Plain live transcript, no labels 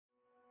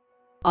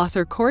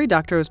Author Cory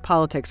Doctorow's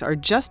politics are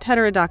just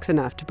heterodox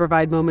enough to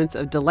provide moments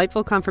of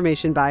delightful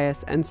confirmation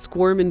bias and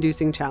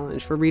squirm-inducing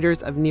challenge for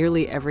readers of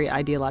nearly every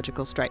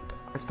ideological stripe.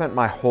 I spent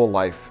my whole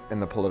life in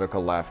the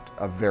political left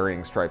of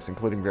varying stripes,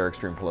 including very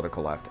extreme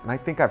political left. And I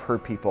think I've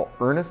heard people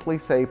earnestly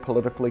say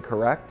politically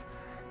correct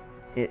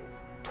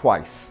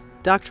twice.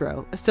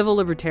 Doctorow, a civil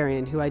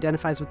libertarian who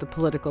identifies with the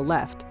political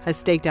left, has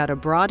staked out a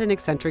broad and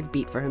eccentric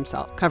beat for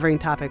himself, covering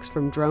topics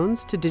from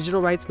drones to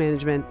digital rights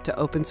management to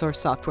open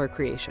source software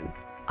creation.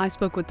 I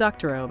spoke with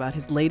Doctorow about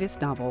his latest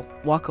novel,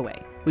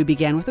 Walkaway. We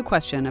began with a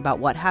question about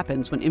what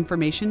happens when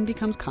information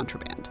becomes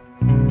contraband.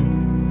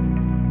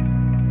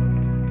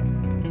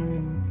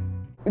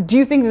 Do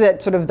you think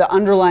that sort of the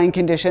underlying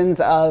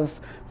conditions of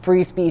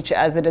free speech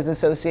as it is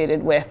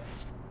associated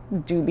with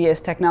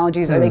dubious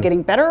technologies, are they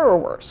getting better or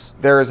worse?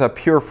 There is a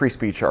pure free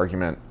speech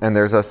argument, and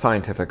there's a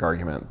scientific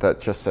argument that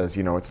just says,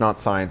 you know, it's not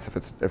science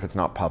if it's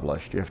not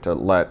published. You have to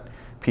let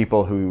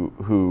people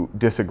who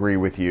disagree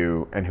with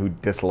you and who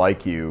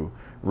dislike you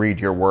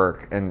read your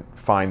work and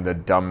find the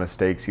dumb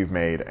mistakes you've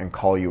made and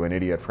call you an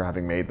idiot for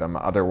having made them.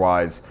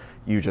 Otherwise,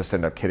 you just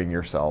end up kidding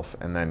yourself,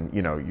 and then,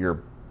 you know,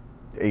 your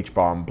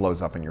H-bomb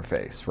blows up in your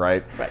face,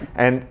 right?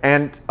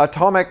 And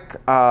atomic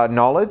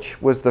knowledge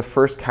was the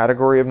first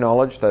category of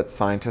knowledge that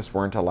scientists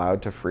weren't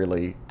allowed to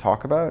freely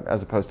talk about,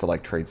 as opposed to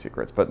like trade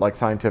secrets, but like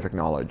scientific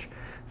knowledge,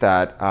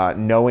 that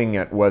knowing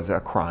it was a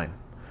crime.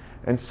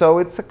 And so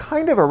it's a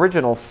kind of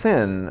original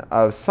sin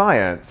of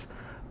science,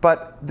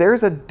 but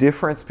there's a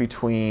difference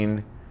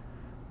between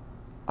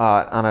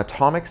an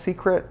atomic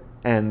secret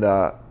and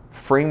the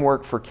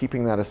framework for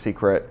keeping that a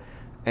secret,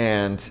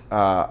 and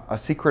a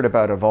secret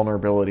about a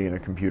vulnerability in a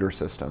computer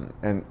system.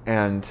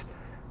 And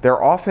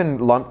they're often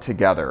lumped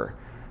together.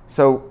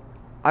 So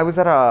I was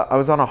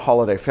on a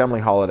holiday,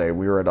 family holiday.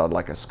 We were at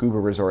like a scuba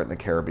resort in the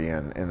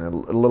Caribbean in a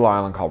little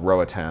island called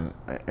Roatan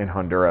in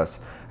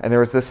Honduras. And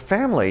there was this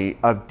family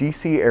of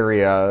DC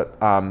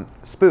area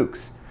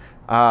spooks,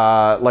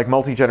 like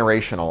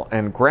multi-generational.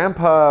 And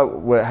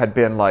Grandpa had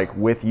been like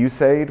with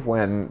USAID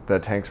when the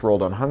tanks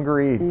rolled on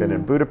Hungary. He'd been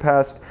in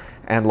Budapest,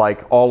 and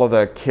like all of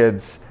the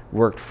kids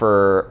worked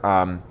for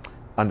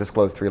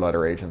undisclosed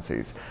three-letter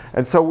agencies.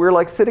 And so we're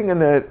like sitting in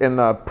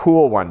the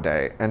pool one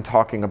day and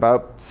talking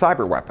about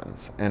cyber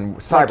weapons and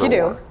cyber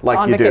war.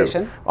 Like you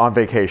do. On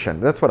vacation.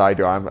 That's what I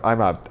do.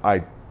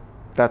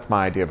 That's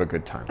my idea of a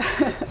good time.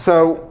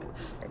 So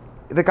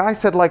the guy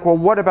said, like, well,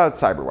 what about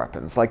cyber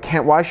weapons? Like,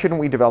 why shouldn't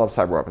we develop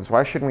cyber weapons?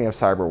 Why shouldn't we have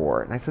cyber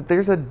war? And I said,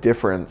 there's a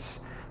difference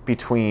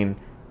between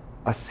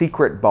a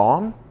secret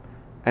bomb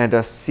and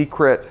a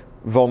secret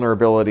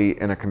vulnerability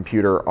in a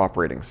computer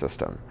operating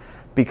system.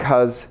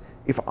 Because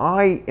if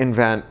I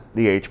invent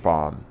the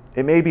H-bomb,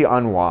 it may be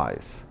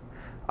unwise,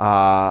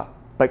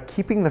 but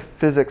keeping the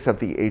physics of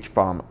the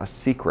H-bomb a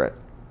secret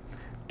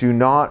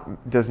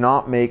does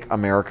not make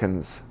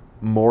Americans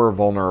more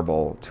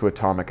vulnerable to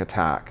atomic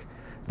attack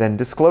than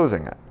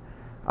disclosing it.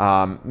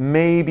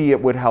 Maybe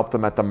it would help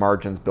them at the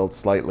margins build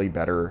slightly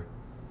better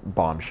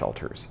bomb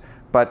shelters.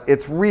 But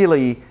it's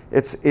really,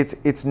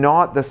 it's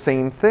not the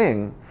same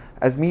thing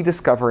as me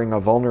discovering a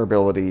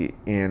vulnerability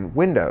in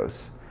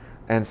Windows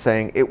and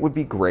saying it would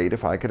be great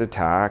if I could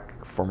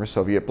attack former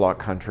Soviet bloc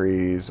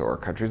countries or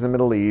countries in the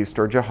Middle East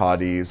or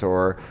jihadis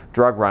or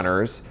drug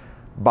runners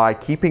by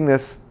keeping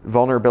this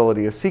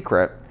vulnerability a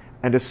secret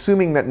and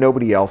assuming that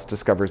nobody else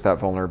discovers that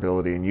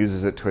vulnerability and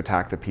uses it to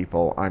attack the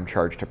people I'm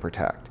charged to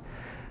protect.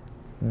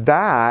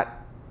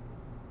 That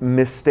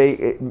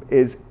mistake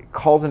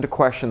calls into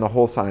question the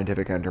whole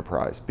scientific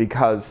enterprise,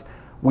 because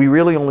we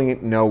really only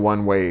know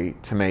one way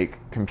to make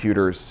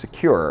computers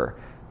secure,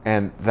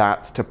 and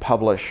that's to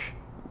publish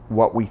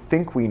what we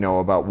think we know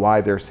about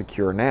why they're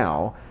secure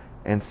now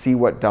and see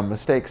what dumb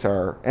mistakes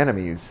our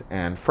enemies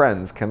and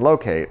friends can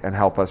locate and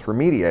help us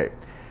remediate.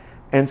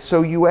 And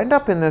so you end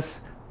up in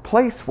this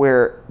place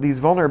where these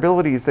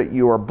vulnerabilities that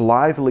you are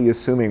blithely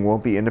assuming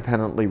won't be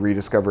independently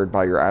rediscovered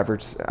by your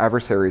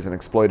adversaries and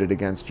exploited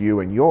against you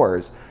and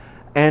yours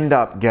end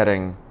up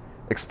getting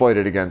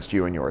exploited against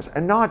you and yours.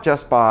 And not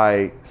just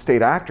by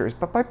state actors,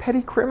 but by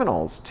petty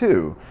criminals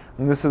too.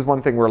 And this is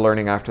one thing we're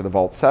learning after the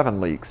Vault 7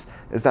 leaks,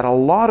 is that a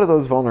lot of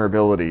those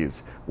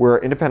vulnerabilities were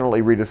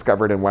independently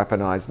rediscovered and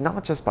weaponized,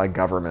 not just by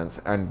governments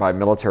and by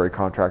military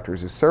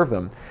contractors who serve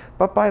them,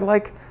 but by,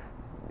 like,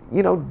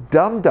 you know,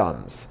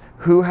 dum-dums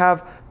who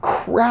have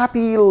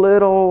crappy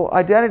little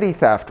identity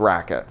theft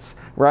rackets,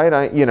 right?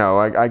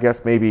 I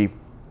guess maybe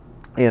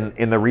in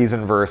the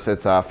Reasonverse,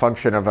 it's a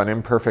function of an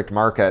imperfect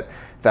market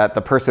that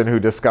the person who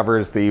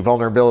discovers the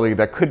vulnerability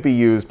that could be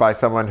used by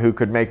someone who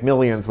could make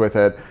millions with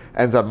it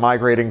ends up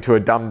migrating to a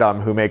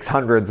dum-dum who makes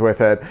hundreds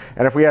with it.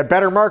 And if we had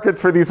better markets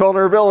for these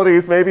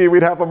vulnerabilities, maybe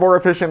we'd have a more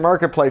efficient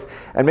marketplace.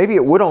 And maybe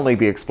it would only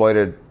be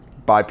exploited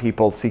by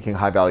people seeking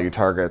high-value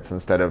targets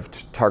instead of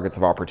targets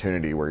of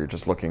opportunity, where you're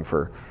just looking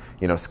for,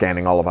 you know,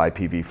 scanning all of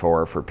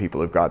IPv4 for people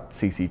who've got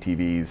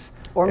CCTVs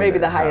Or maybe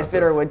the highest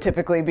bidder would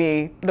typically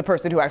be the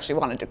person who actually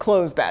wanted to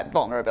close that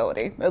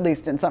vulnerability, at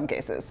least in some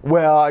cases.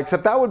 Well,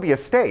 except that would be a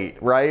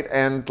state, right?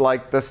 And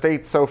like the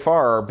states so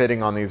far are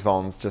bidding on these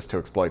vulns just to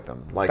exploit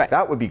them. Like right.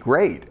 That would be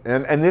great.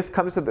 And this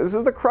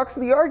is the crux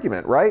of the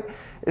argument, right?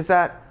 Is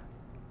that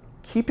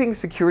keeping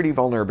security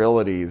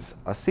vulnerabilities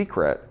a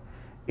secret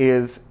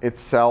is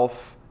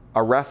itself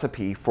a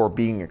recipe for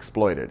being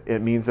exploited.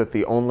 It means that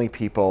the only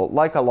people,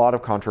 like a lot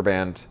of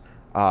contraband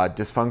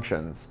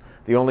dysfunctions,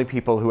 the only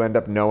people who end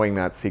up knowing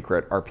that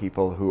secret are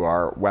people who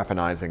are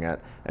weaponizing it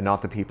and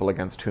not the people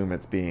against whom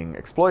it's being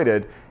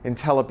exploited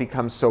until it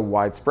becomes so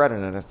widespread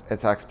in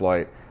its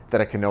exploit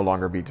that it can no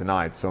longer be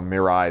denied. So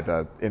Mirai,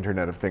 the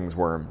Internet of Things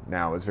worm,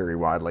 now is very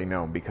widely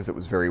known because it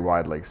was very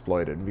widely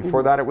exploited. And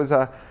before that, it was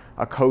a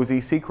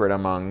cozy secret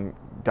among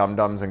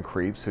dum-dums and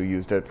creeps who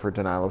used it for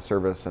denial of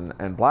service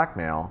and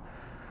blackmail.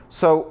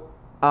 So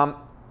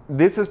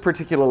this is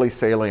particularly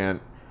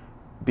salient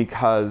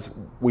because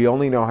we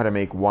only know how to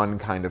make one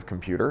kind of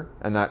computer,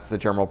 and that's the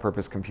general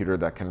purpose computer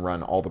that can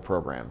run all the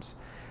programs.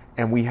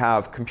 And we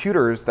have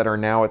computers that are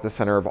now at the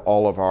center of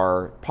all of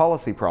our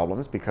policy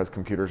problems because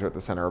computers are at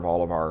the center of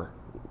all of our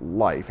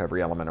life, every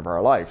element of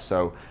our life.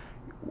 So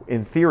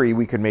in theory,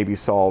 we could maybe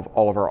solve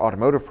all of our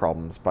automotive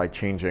problems by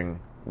changing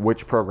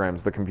which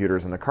programs the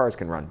computers in the cars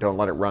can run. Don't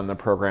let it run the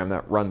program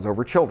that runs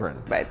over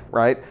children,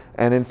 right?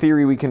 And in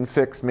theory, we can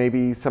fix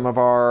maybe some of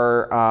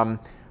our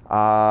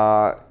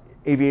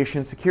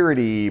aviation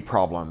security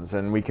problems,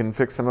 and we can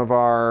fix some of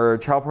our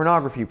child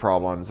pornography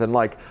problems, and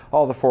like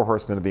all the four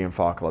horsemen of the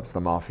apocalypse, the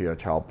mafia,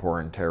 child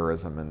porn,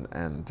 terrorism,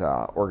 I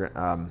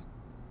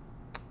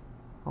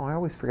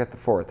always forget the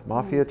fourth.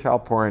 Mafia,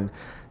 child porn,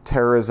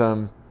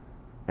 terrorism,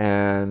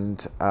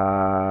 and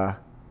not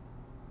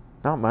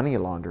money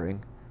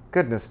laundering.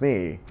 Goodness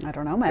me. I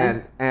don't know,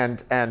 man.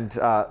 And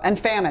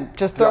famine.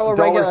 Just throw a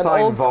regular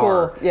old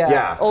school,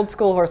 old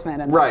school horseman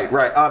in there. Right.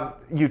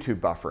 YouTube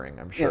buffering,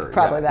 I'm sure. Yeah,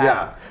 probably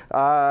that.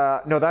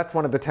 Yeah. No, that's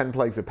one of the 10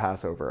 plagues of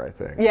Passover, I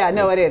think. Yeah,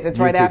 no, it is. It's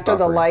YouTube right after buffering.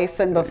 The lice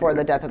and before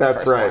the death of the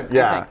first one. That's right.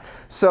 Yeah.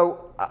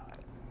 So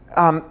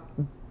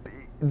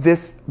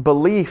this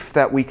belief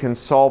that we can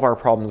solve our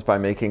problems by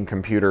making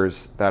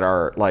computers that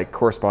are like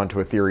correspond to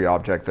a theory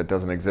object that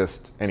doesn't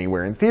exist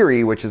anywhere in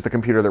theory, which is the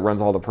computer that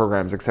runs all the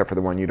programs except for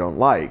the one you don't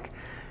like,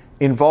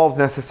 involves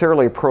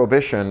necessarily a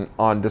prohibition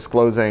on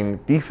disclosing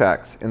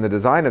defects in the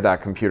design of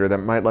that computer that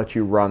might let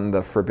you run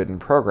the forbidden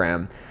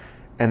program.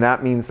 And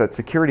that means that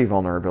security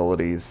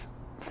vulnerabilities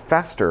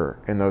fester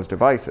in those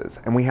devices.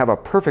 And we have a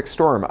perfect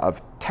storm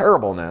of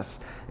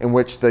terribleness in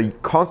which the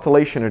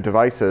constellation of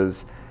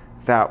devices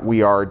that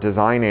we are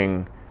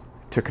designing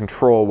to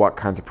control what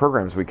kinds of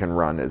programs we can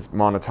run is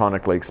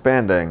monotonically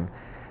expanding.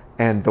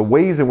 And the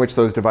ways in which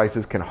those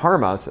devices can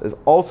harm us is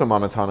also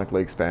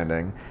monotonically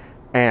expanding.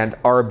 And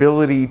our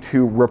ability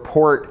to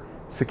report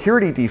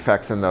security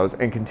defects in those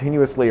and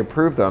continuously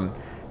improve them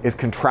is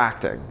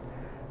contracting.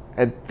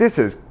 And this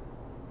is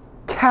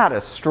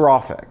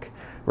catastrophic,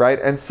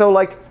 right? And so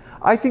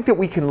I think that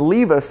we can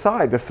leave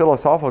aside the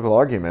philosophical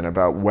argument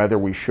about whether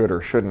we should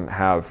or shouldn't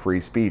have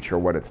free speech or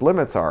what its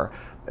limits are.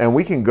 And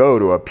we can go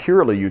to a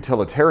purely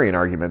utilitarian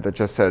argument that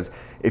just says,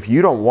 if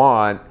you don't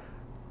want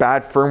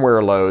bad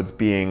firmware loads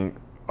being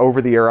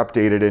over-the-air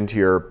updated into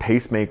your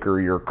pacemaker,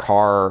 your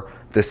car,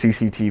 the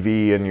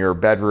CCTV in your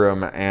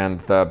bedroom, and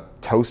the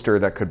toaster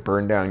that could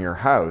burn down your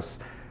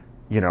house,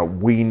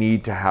 we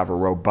need to have a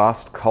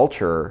robust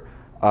culture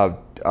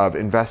of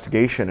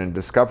investigation and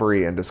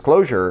discovery and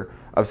disclosure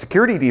of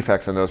security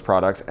defects in those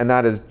products, and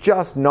that is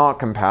just not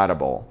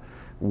compatible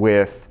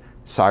with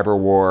cyber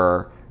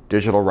war,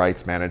 digital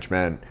rights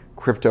management,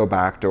 crypto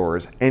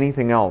backdoors,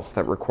 anything else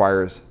that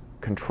requires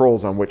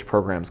controls on which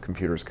programs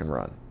computers can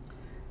run.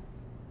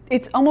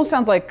 It almost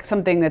sounds like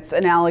something that's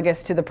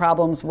analogous to the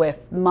problems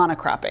with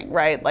monocropping,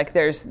 right? Like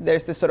there's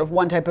this sort of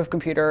one type of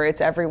computer, it's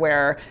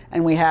everywhere,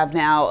 and we have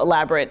now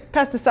elaborate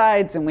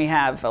pesticides, and we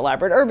have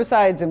elaborate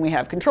herbicides, and we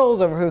have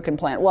controls over who can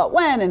plant what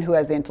when, and who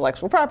has the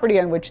intellectual property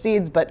on which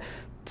seeds, but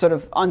sort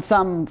of on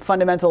some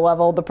fundamental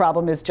level, the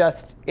problem is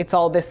just it's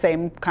all this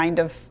same kind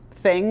of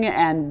thing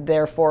and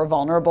therefore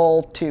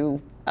vulnerable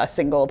to a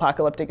single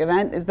apocalyptic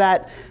event. Is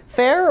that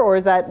fair, or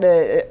is that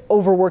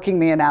overworking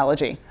the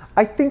analogy?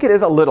 I think it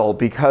is a little,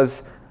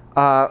 because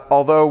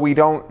although we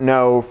don't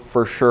know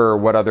for sure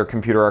what other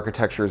computer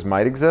architectures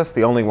might exist,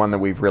 the only one that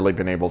we've really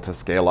been able to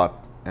scale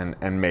up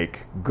and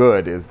make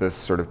good is this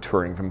sort of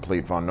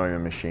Turing-complete von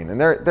Neumann machine. And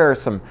there are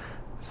some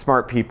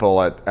smart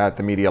people at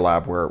the Media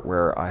Lab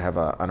where I have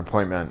an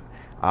appointment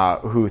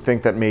who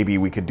think that maybe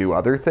we could do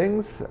other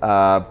things,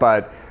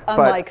 but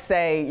unlike,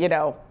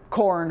 say,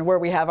 corn, where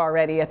we have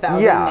already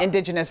 1,000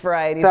 indigenous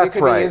varieties we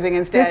could be using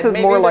instead. This is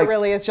maybe more there like,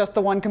 really is just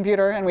the one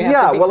computer, and we have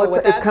to be cool with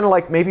that. It's kind of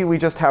like maybe we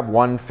just have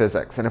one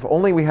physics, and if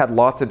only we had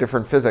lots of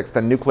different physics,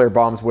 then nuclear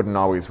bombs wouldn't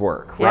always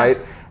work, right?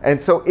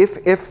 And so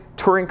if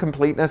Turing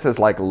completeness is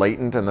like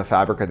latent in the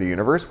fabric of the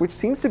universe, which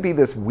seems to be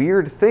this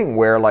weird thing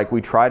where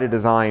we try to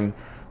design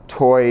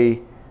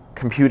toy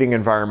computing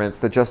environments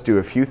that just do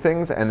a few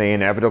things, and they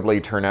inevitably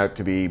turn out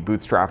to be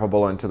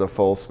bootstrappable into the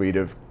full suite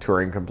of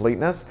Turing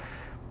completeness.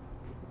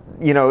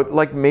 you know,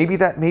 like maybe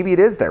it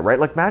is there, right?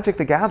 Like Magic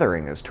the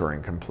Gathering is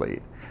Turing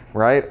complete,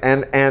 right?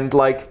 And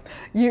like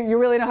you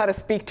really know how to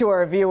speak to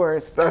our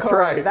viewers. That's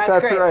Cory. right.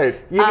 That's great. right.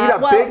 You need a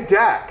big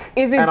deck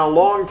and a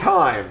long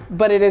time.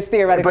 But it is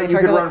theoretically. But you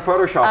can run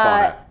Photoshop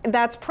on it.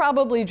 That's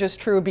probably just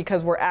true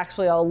because we're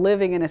actually all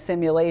living in a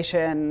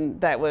simulation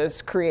that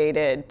was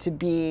created to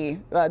be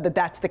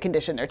that's the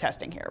condition they're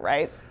testing here,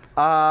 right?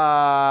 I'm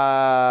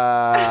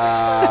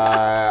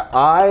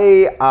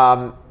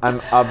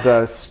of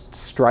the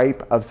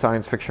stripe of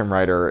science fiction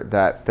writer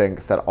that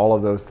thinks that all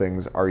of those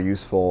things are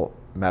useful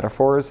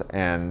metaphors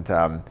and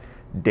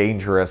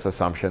dangerous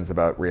assumptions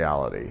about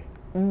reality.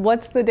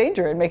 What's the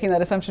danger in making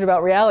that assumption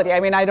about reality? I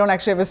mean, I don't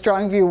actually have a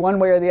strong view one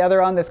way or the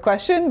other on this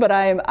question, but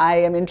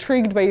I am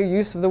intrigued by your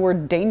use of the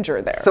word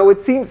danger there. So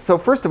it seems. So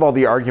first of all,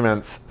 the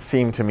arguments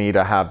seem to me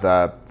to have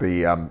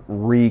the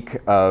reek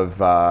of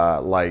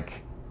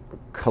like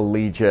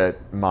collegiate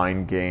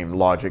mind game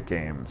logic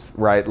games,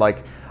 right?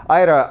 Like I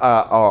had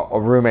a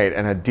roommate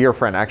and a dear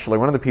friend, actually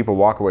one of the people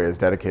Walkaway is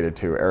dedicated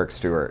to, Eric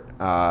Stewart,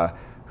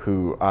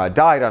 who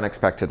died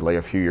unexpectedly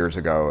a few years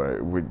ago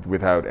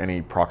without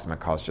any proximate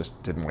cause,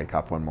 just didn't wake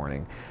up one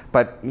morning.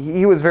 But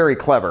he was very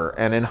clever,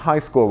 and in high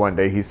school one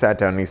day he sat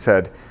down and he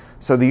said,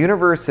 so the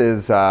universe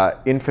is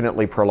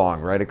infinitely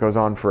prolonged, right? It goes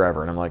on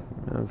forever. And I'm like,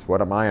 that's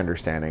what am I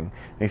understanding?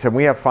 And he said,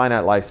 we have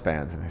finite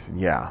lifespans. And I said,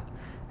 yeah.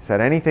 He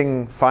said,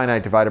 anything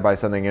finite divided by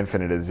something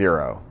infinite is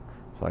zero.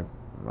 It's like,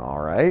 all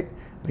right.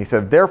 And he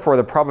said, therefore,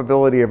 the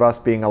probability of us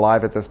being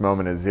alive at this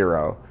moment is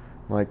zero.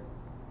 I'm like,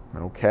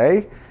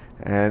 okay.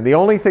 And the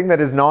only thing that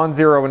is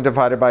non-zero and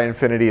divided by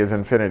infinity is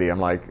infinity. I'm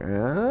like,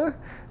 And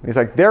he's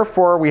like,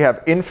 therefore, we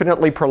have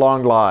infinitely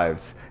prolonged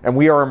lives, and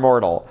we are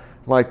immortal.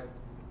 I'm like,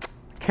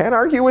 can't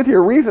argue with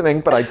your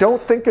reasoning, but I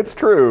don't think it's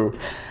true.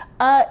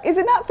 Is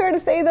it not fair to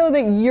say, though,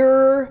 that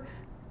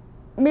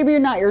maybe you're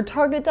not your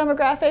target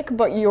demographic,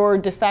 but your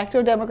de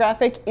facto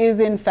demographic is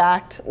in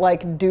fact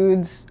like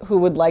dudes who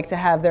would like to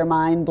have their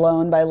mind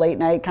blown by late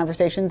night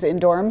conversations in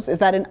dorms? Is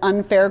that an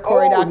unfair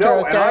Cory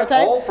Doctorow stereotype?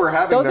 I'm all for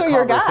having Those the are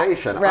your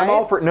conversation. guys, right? I'm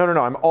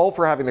all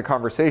for having the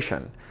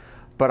conversation.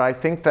 But I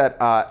think that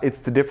it's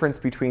the difference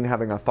between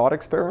having a thought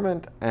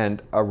experiment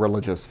and a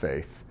religious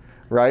faith,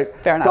 right?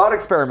 Fair enough. Thought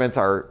experiments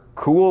are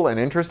cool and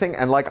interesting,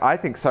 and like I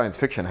think science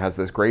fiction has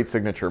this great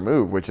signature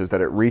move, which is that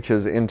it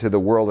reaches into the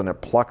world and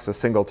it plucks a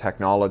single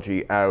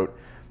technology out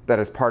that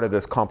is part of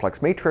this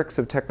complex matrix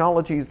of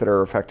technologies that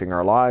are affecting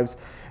our lives,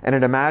 and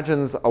it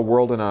imagines a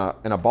world in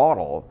a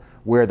bottle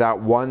where that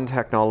one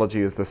technology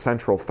is the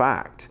central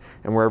fact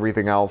and where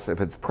everything else, if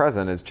it's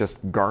present, is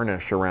just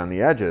garnish around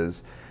the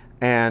edges.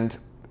 And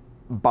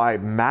by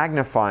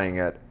magnifying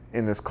it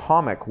in this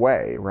comic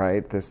way,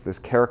 right, this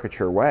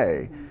caricature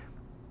way,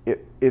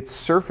 it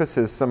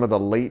surfaces some of the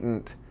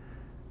latent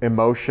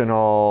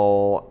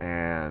emotional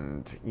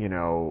and, you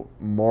know,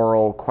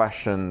 moral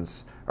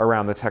questions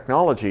around the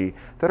technology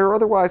that are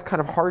otherwise kind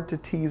of hard to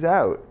tease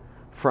out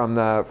from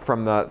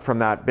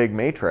that big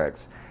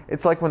matrix.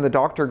 It's like when the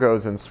doctor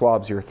goes and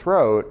swabs your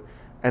throat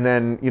and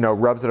then, you know,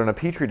 rubs it on a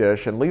petri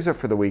dish and leaves it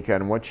for the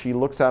weekend. What she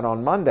looks at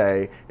on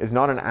Monday is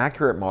not an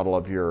accurate model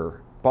of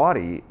your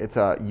body. It's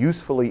a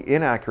usefully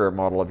inaccurate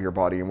model of your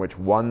body in which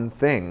one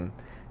thing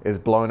is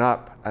blown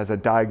up as a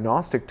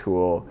diagnostic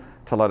tool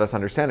to let us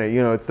understand it.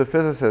 You know, it's the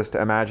physicist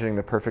imagining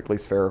the perfectly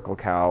spherical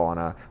cow on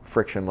a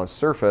frictionless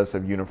surface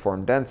of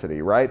uniform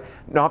density, right?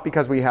 Not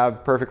because we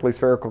have perfectly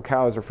spherical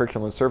cows or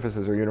frictionless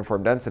surfaces or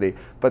uniform density,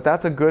 but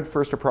that's a good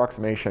first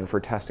approximation for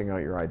testing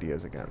out your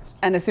ideas against.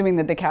 And assuming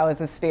that the cow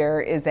is a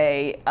sphere is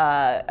a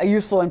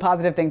useful and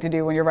positive thing to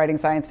do when you're writing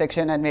science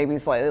fiction, and maybe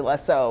slightly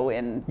less so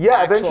in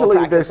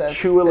eventually there's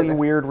chewily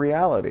weird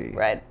reality.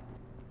 Right.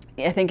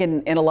 I think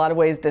in a lot of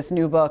ways this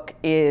new book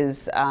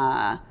is,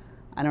 I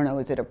don't know,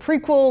 is it a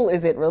prequel?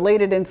 Is it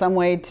related in some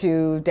way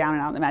to Down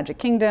and Out in the Magic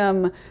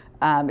Kingdom?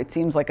 It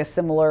seems like a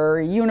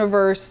similar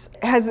universe.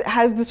 Has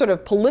the sort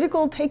of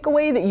political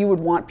takeaway that you would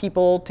want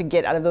people to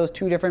get out of those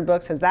two different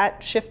books, has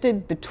that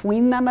shifted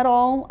between them at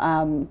all?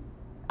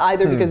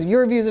 Either because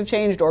your views have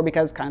changed or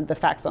because kind of the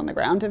facts on the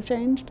ground have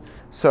changed?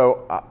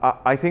 So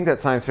I think that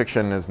science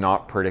fiction is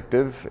not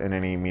predictive in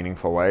any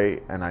meaningful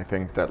way, and I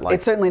think that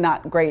it's certainly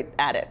not great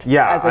at it.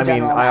 Yeah, as a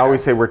general matter. I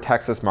always say we're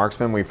Texas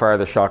marksmen. We fire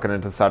the shotgun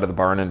into the side of the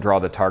barn and draw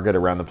the target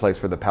around the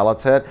place where the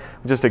pellets hit.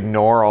 We just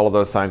ignore all of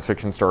those science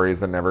fiction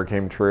stories that never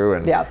came true.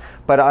 And yeah.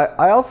 But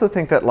I also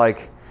think that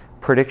like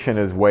prediction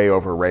is way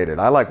overrated.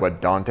 I like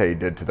what Dante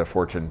did to the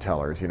fortune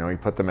tellers. You know, he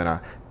put them in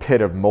a pit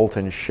of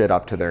molten shit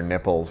up to their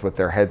nipples with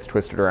their heads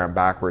twisted around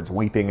backwards,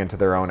 weeping into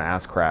their own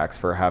ass cracks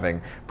for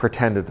having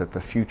pretended that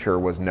the future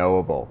was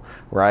knowable,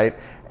 right?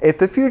 If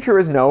the future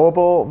is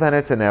knowable, then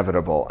it's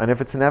inevitable. And if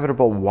it's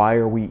inevitable, why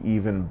are we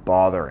even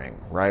bothering,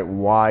 right?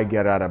 Why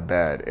get out of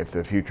bed if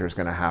the future is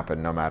going to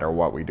happen no matter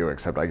what we do,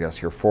 except I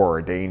guess you're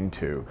foreordained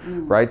to,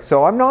 right?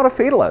 So I'm not a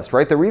fatalist,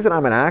 right? The reason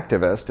I'm an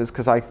activist is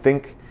because I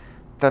think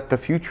that the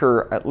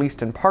future, at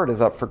least in part, is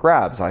up for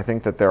grabs. I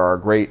think that there are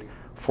great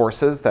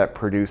forces that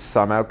produce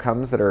some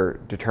outcomes that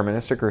are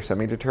deterministic or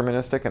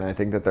semi-deterministic, and I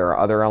think that there are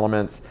other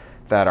elements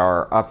that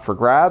are up for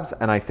grabs,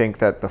 and I think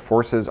that the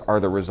forces are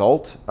the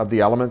result of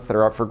the elements that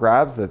are up for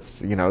grabs.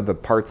 That's, you know, the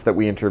parts that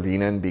we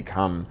intervene in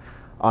become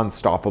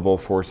unstoppable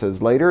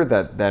forces later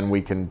that then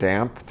we can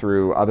damp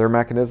through other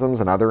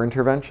mechanisms and other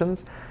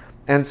interventions.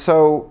 And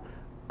so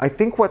I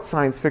think what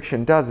science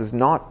fiction does is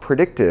not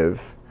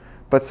predictive,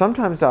 but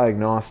sometimes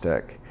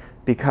diagnostic,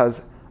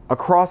 because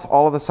across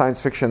all of the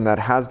science fiction that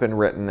has been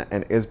written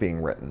and is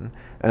being written,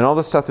 and all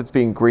the stuff that's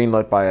being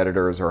greenlit by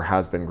editors or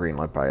has been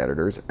greenlit by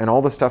editors, and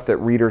all the stuff that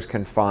readers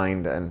can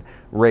find and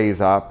raise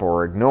up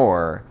or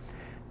ignore,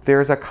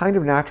 there's a kind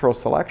of natural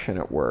selection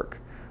at work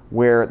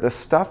where the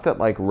stuff that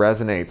like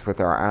resonates with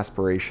our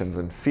aspirations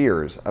and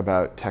fears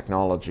about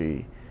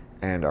technology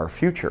and our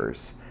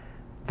futures,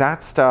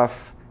 that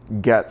stuff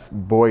gets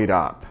buoyed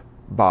up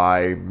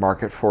by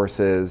market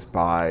forces,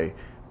 by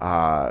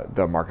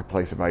the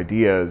marketplace of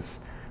ideas,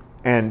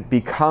 and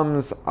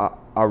becomes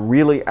a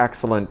really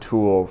excellent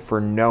tool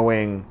for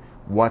knowing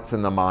what's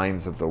in the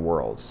minds of the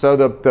world. So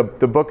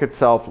the book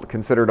itself,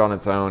 considered on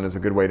its own, is a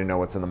good way to know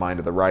what's in the mind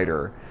of the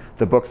writer.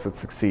 The books that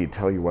succeed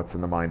tell you what's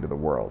in the mind of the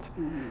world.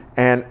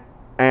 Mm-hmm.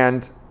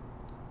 And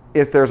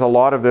if there's a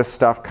lot of this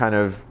stuff kind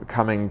of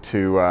coming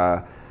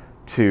to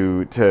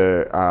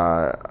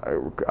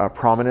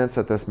prominence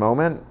at this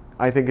moment,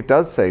 I think it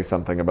does say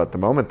something about the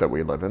moment that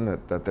we live in,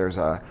 that there's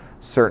a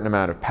certain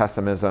amount of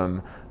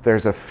pessimism.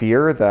 There's a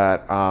fear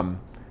that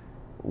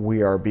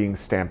we are being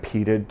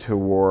stampeded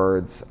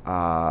towards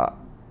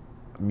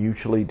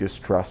mutually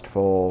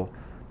distrustful,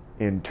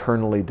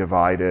 internally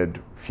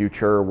divided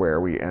future where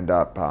we end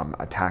up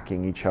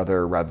attacking each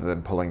other rather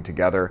than pulling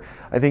together.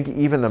 I think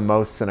even the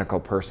most cynical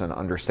person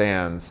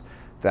understands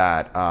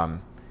that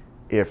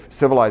if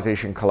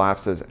civilization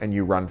collapses and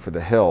you run for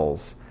the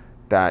hills,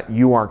 that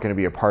you aren't going to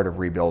be a part of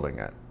rebuilding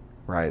it,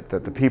 right?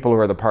 That the people who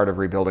are the part of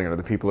rebuilding it are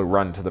the people who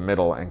run to the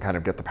middle and kind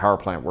of get the power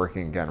plant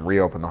working again,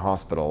 reopen the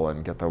hospital,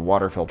 and get the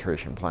water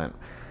filtration plant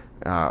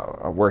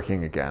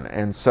working again.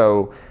 And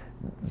so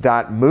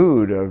that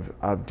mood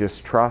of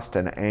distrust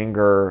and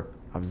anger,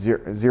 of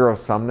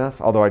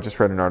zero-sumness, although I just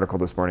read an article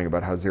this morning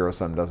about how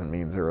zero-sum doesn't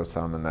mean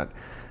zero-sum, and that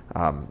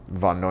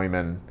von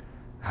Neumann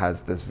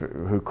has this,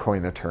 who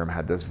coined the term,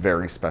 had this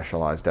very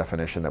specialized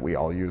definition that we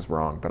all use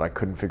wrong, but I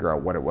couldn't figure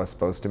out what it was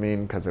supposed to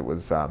mean because it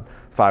was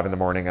 5 in the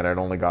morning and I'd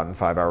only gotten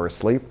 5 hours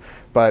sleep.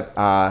 But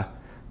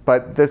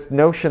this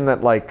notion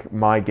that like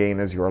my gain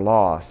is your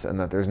loss and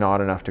that there's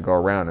not enough to go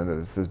around and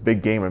there's this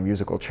big game of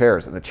musical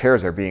chairs and the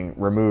chairs are being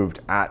removed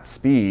at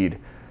speed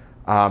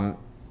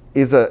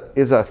is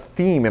a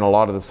theme in a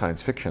lot of the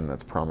science fiction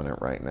that's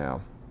prominent right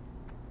now.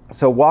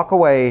 So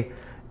Walkaway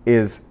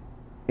is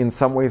in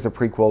some ways a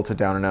prequel to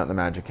Down and Out in the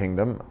Magic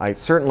Kingdom. I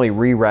certainly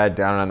reread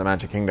Down and Out in the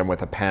Magic Kingdom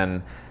with a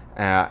pen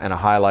and a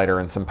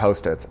highlighter and some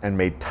Post-its and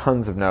made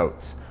tons of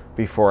notes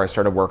before I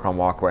started work on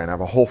Walkaway, and I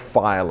have a whole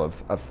file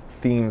of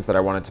themes that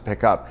I wanted to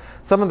pick up.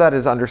 Some of that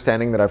is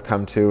understanding that I've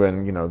come to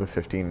in, you know, the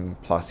 15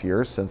 plus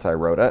years since I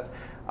wrote it,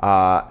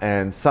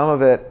 and some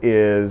of it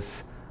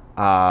is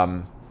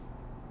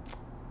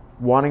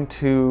wanting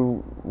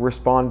to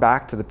respond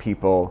back to the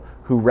people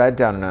who read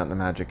Down and Out in the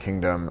Magic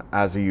Kingdom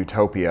as a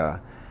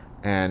utopia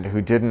and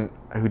who didn't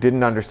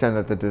understand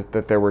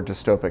that there were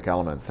dystopic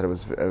elements, that it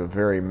was a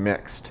very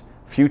mixed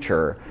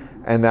future,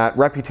 and that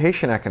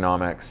reputation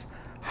economics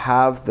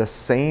have the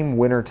same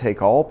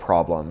winner-take-all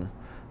problem,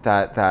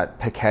 that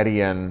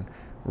Piketty's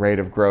rate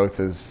of growth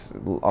is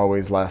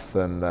always less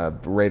than the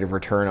rate of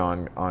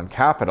return on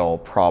capital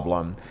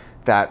problem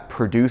that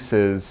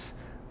produces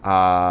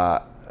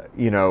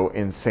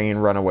insane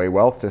runaway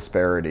wealth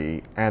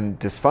disparity and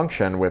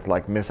dysfunction with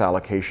like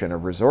misallocation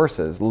of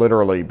resources,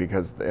 literally,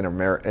 because in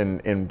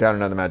Down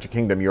and Out the Magic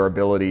Kingdom, your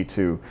ability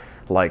to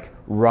like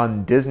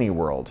run Disney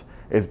World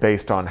is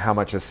based on how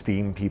much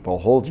esteem people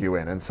hold you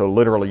in. And so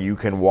literally you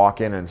can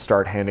walk in and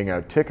start handing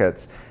out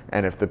tickets,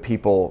 and if the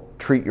people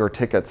treat your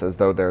tickets as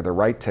though they're the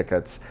right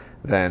tickets,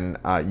 then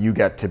you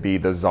get to be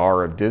the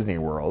czar of Disney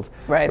World,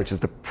 right, which is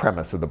the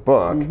premise of the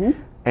book. Mm-hmm.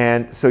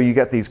 And so you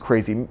get these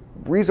crazy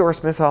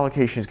resource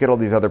misallocations, get all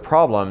these other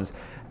problems,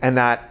 and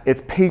that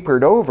it's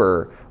papered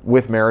over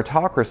with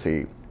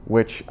meritocracy,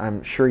 which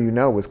I'm sure you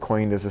know was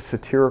coined as a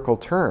satirical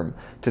term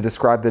to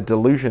describe the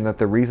delusion that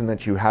the reason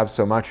that you have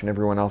so much and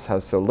everyone else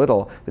has so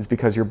little is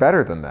because you're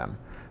better than them,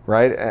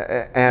 right?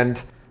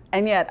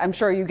 And yet, I'm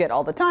sure you get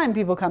all the time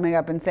people coming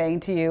up and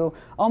saying to you,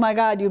 "Oh my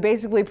God, you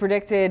basically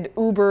predicted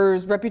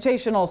Uber's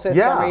reputational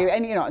system." Yeah.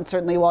 And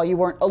certainly while you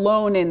weren't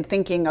alone in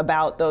thinking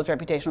about those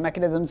reputational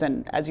mechanisms,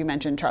 and as you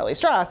mentioned, Charlie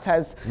Strauss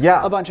has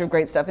a bunch of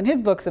great stuff in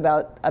his books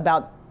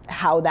about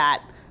how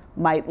that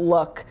might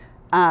look.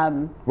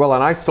 Well,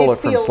 and I stole it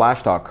from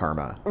Slashdot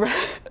Karma.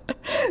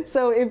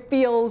 So it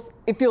feels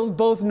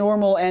both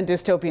normal and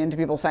dystopian to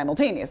people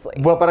simultaneously.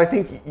 Well, but I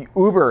think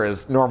Uber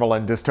is normal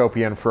and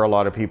dystopian for a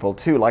lot of people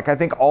too. Like, I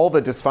think all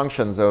the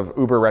dysfunctions of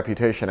Uber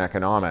reputation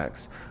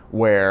economics,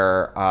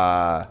 where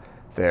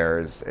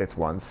it's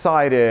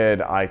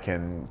one-sided, I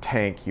can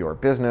tank your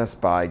business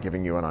by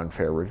giving you an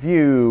unfair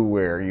review,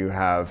 where you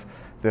have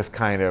this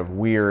kind of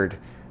weird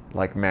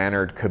like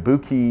mannered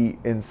kabuki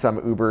in some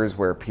Ubers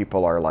where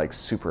people are like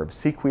super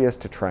obsequious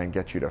to try and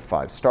get you to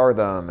 5-star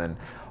them and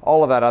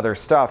all of that other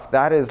stuff.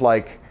 That is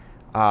like,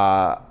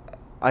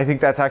 I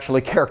think that's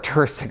actually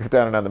characteristic of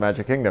Down and Out of the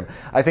Magic Kingdom.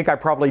 I think I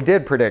probably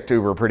did predict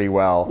Uber pretty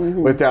well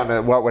with Down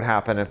to what would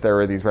happen if there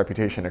were these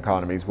reputation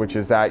economies, which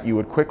is that you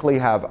would quickly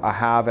have a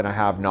have and a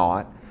have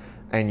not,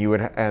 and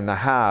the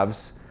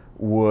haves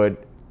would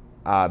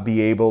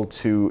be able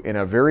to, in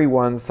a very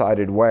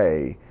one-sided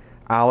way,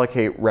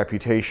 allocate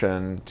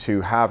reputation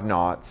to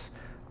have-nots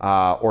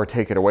or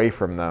take it away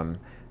from them,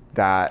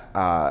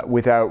 that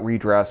without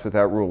redress,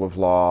 without rule of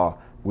law,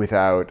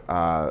 without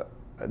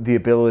the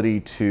ability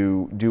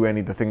to do any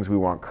of the things we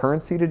want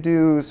currency to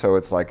do. So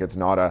it's like, it's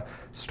not a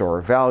store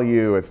of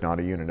value, it's not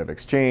a unit of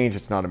exchange,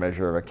 it's not a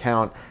measure of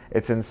account.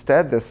 It's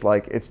instead this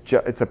like,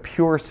 it's a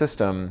pure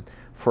system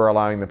for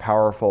allowing the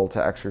powerful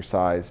to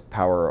exercise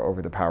power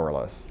over the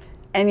powerless.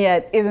 And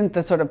yet, isn't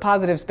the sort of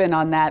positive spin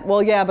on that,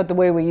 well, yeah, but the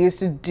way we used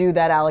to do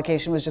that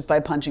allocation was just by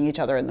punching each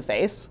other in the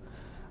face?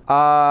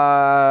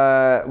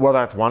 Well,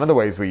 that's one of the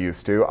ways we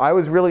used to. I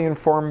was really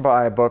informed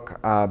by a book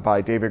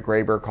by David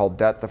Graeber called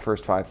Debt, the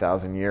First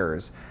 5,000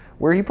 Years,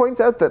 where he points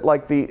out that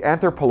like the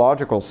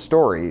anthropological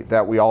story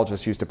that we all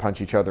just used to punch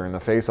each other in the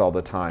face all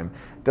the time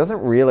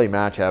doesn't really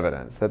match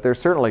evidence. That there's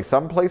certainly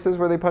some places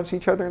where they punch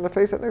each other in the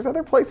face, and there's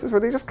other places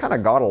where they just kind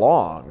of got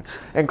along,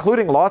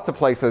 including lots of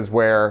places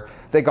where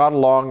they got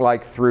along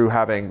like through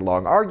having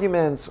long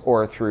arguments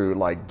or through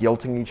like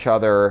guilting each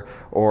other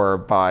or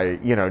by,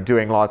 you know,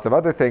 doing lots of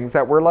other things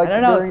that were like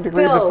varying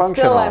degrees of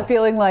functional. Still, I'm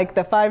feeling like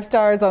the 5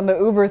 stars on the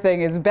Uber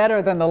thing is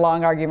better than the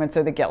long arguments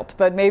or the guilt,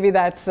 but maybe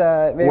that's...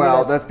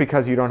 that's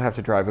because you don't have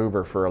to drive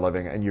Uber for a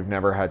living and you've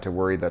never had to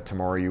worry that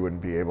tomorrow you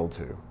wouldn't be able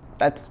to.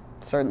 That's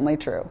certainly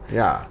true.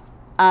 Yeah.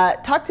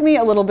 Talk to me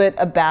a little bit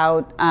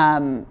about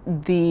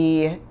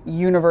the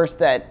universe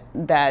that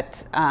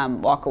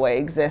Walkaway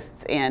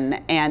exists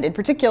in, and in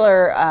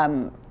particular,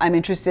 I'm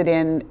interested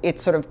in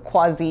its sort of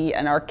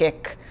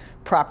quasi-anarchic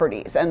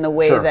properties and the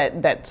way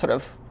that sort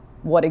of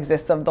what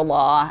exists of the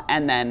law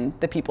and then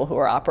the people who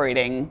are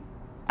operating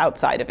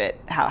outside of it,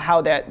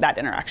 how that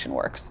interaction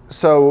works.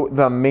 So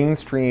the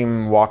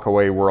mainstream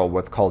Walkaway world,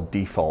 what's called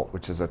default,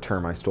 which is a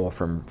term I stole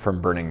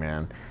from Burning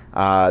Man.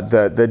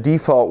 The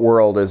default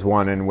world is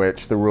one in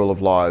which the rule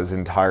of law is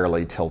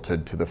entirely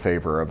tilted to the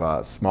favor of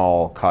a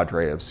small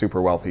cadre of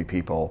super wealthy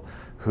people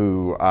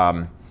who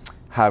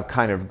have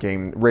kind of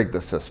rigged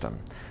the system.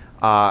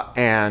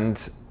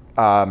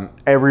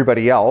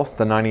 Everybody else,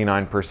 the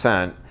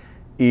 99%,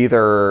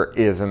 either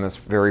is in this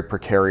very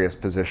precarious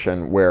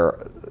position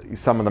where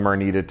some of them are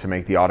needed to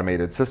make the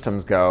automated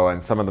systems go,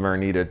 and some of them are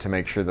needed to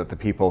make sure that the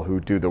people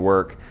who do the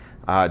work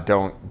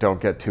don't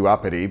get too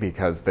uppity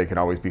because they can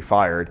always be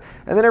fired.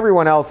 And then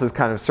everyone else is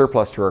kind of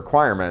surplus to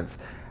requirements.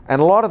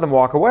 And a lot of them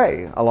walk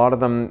away. A lot of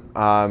them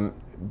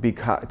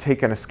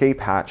take an escape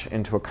hatch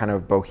into a kind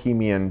of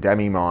bohemian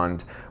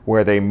demi-monde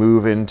where they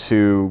move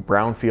into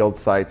brownfield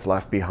sites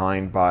left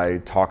behind by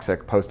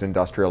toxic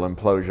post-industrial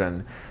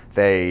implosion.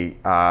 They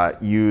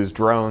use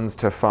drones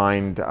to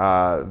find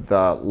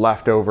the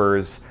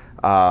leftovers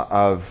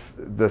of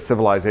the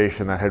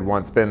civilization that had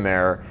once been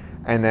there.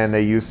 And then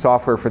they use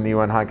software from the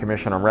UN High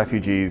Commission on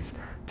Refugees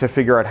to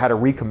figure out how to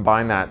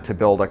recombine that to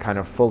build a kind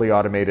of fully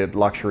automated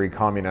luxury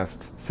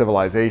communist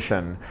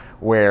civilization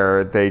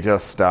where they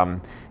just,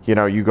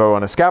 you go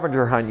on a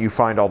scavenger hunt, you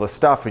find all the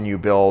stuff, and you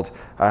build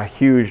a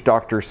huge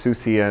Dr.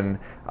 Seussian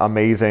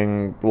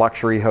amazing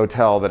luxury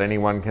hotel that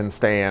anyone can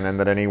stay in and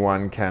that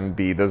anyone can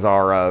be the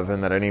czar of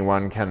and that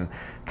anyone can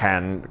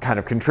kind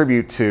of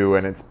contribute to.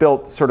 And it's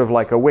built sort of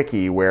like a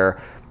wiki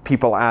where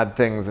people add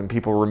things and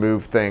people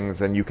remove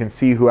things, and you can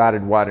see who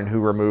added what and who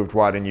removed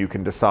what, and you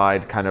can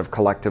decide kind of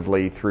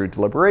collectively through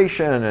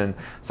deliberation and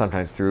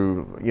sometimes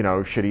through,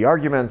 shitty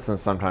arguments and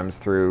sometimes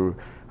through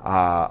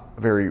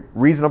very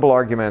reasonable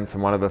arguments.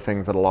 And one of the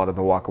things that a lot of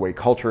the Walkaway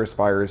culture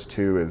aspires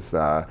to is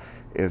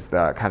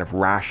the kind of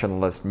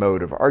rationalist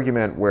mode of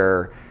argument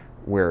where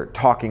we're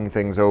talking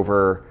things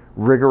over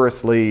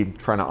rigorously,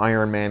 trying to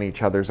Iron Man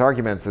each other's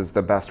arguments is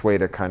the best way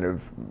to kind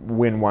of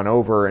win one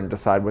over and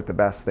decide what the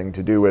best thing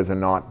to do is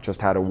and not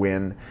just how to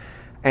win.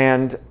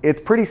 And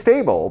it's pretty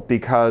stable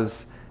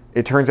because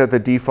it turns out the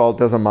default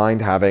doesn't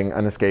mind having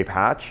an escape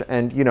hatch.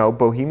 And,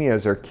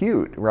 bohemias are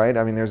cute, right?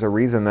 I mean, there's a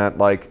reason that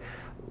like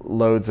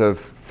loads of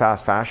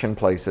fast fashion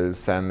places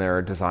send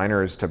their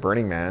designers to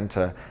Burning Man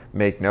to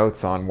make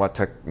notes on what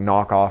to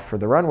knock off for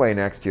the runway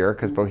next year,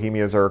 because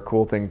bohemias are a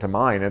cool thing to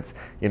mine. It's,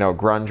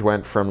 grunge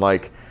went from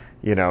like,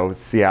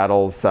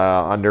 Seattle's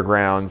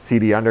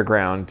seedy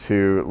underground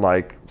to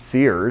like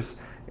Sears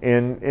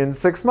in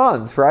 6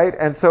 months, right?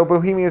 And so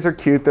bohemias are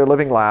cute, they're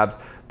living labs.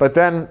 But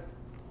then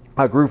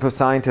a group of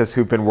scientists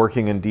who've been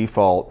working in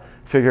default,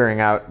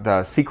 figuring out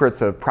the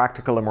secrets of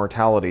practical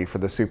immortality for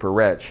the super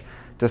rich,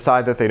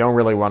 decide that they don't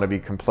really want to be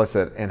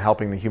complicit in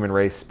helping the human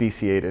race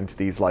speciate into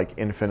these like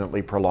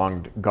infinitely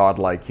prolonged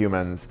godlike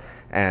humans,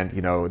 and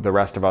the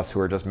rest of us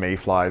who are just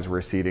mayflies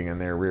receding in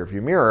their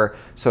rearview mirror.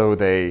 So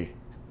they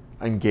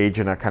engage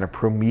in a kind of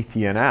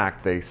Promethean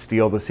act. They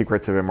steal the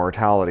secrets of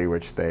immortality,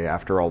 which they,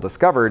 after all,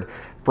 discovered,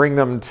 bring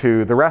them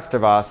to the rest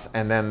of us,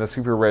 and then the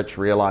super rich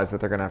realize that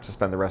they're going to have to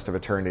spend the rest of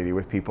eternity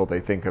with people they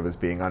think of as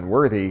being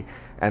unworthy,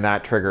 and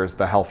that triggers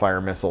the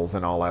Hellfire missiles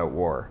and all-out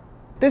war.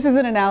 This is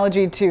an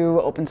analogy to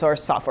open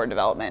source software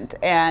development,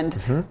 and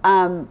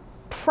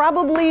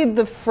probably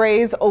the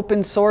phrase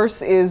open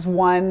source is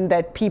one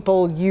that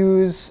people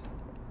use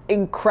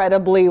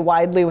incredibly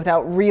widely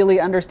without really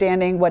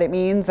understanding what it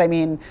means. I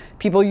mean,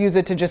 people use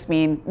it to just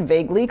mean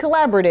vaguely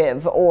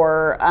collaborative,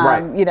 or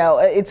you know,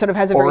 it sort of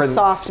has a very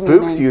soft meaning.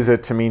 Spooks use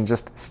it to mean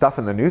just stuff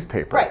in the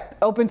newspaper. Right.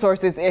 Open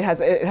source it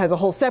has a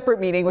whole separate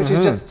meaning, which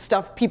is just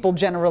stuff people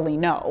generally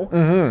know.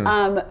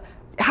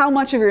 How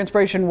much of your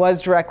inspiration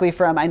was directly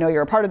from? I know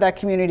you're a part of that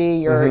community.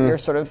 You're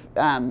sort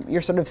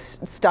of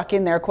stuck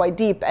in there quite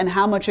deep, and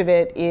how much of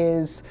it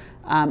is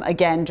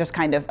again just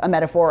kind of a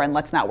metaphor and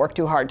let's not work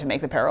too hard to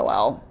make the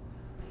parallel?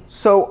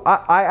 So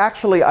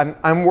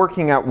I'm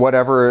working at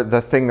whatever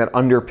the thing that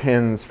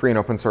underpins free and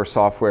open source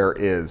software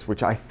is,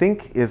 which I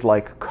think is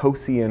like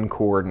Coasian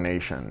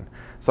coordination.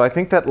 So I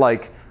think that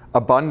like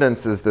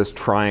abundance is this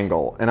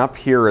triangle, and up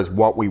here is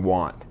what we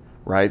want,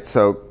 right?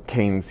 So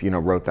Keynes,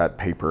 wrote that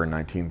paper in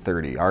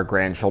 1930. Our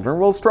grandchildren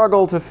will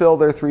struggle to fill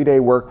their 3-day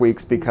work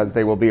weeks because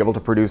they will be able to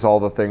produce all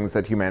the things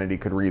that humanity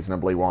could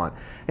reasonably want.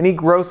 And he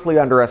grossly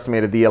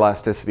underestimated the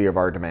elasticity of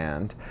our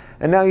demand.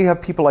 And now you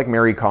have people like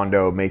Marie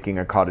Kondo making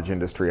a cottage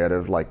industry out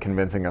of like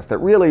convincing us that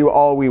really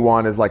all we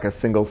want is like a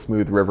single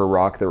smooth river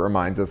rock that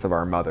reminds us of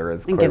our mother,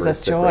 as Clarice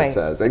Stickler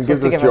says. It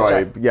gives us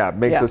joy. Yeah,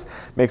 makes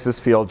us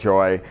feel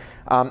joy.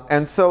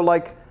 And so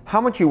like how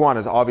much you want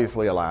is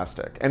obviously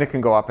elastic, and it can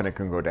go up and it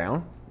can go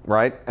down,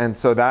 right? And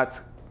so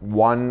that's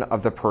one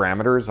of the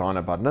parameters on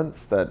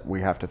abundance that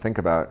we have to think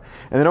about.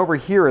 And then over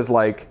here is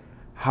like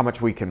how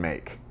much we can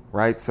make,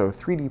 right? So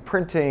 3D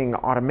printing,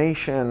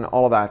 automation,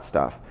 all of that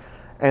stuff.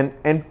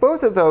 And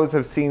both of those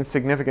have seen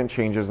significant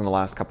changes in the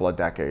last couple of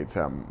decades.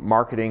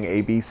 Marketing,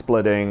 A/B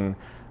splitting,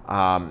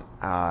 new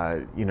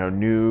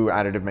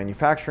additive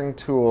manufacturing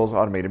tools,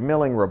 automated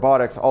milling,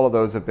 robotics, all of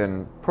those have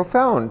been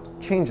profound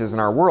changes in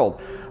our world.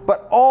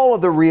 But all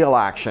of the real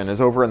action is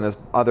over in this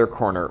other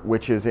corner,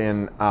 which is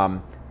in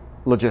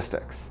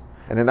logistics.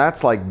 And then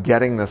that's like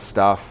getting the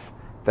stuff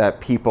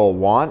that people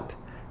want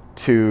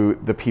to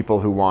the people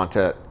who want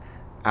it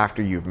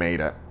after you've made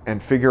it,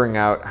 and figuring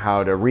out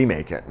how to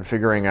remake it, and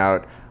figuring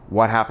out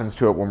what happens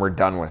to it when we're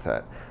done with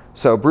it.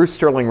 So Bruce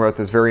Sterling wrote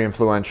this very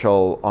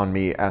influential on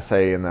me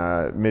essay in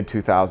the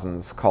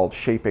mid-2000s called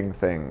Shaping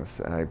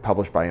Things,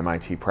 published by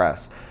MIT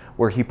Press,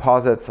 where he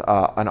posits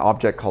an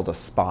object called a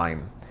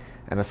spime.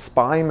 And a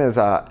spime is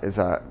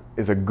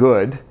a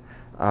good,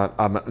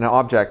 an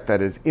object that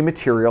is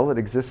immaterial. It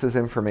exists as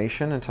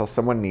information until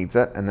someone needs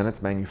it, and then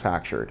it's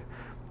manufactured.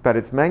 But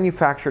it's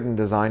manufactured and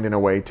designed in a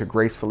way to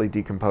gracefully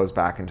decompose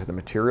back into the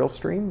material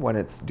stream when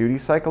its duty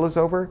cycle is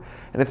over.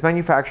 And it's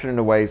manufactured in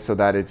a way so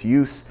that its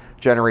use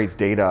generates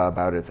data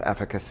about its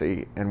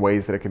efficacy and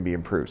ways that it can be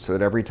improved, so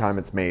that every time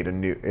it's made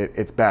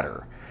it's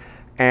better.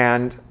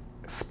 And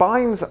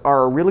spimes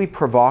are a really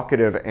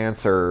provocative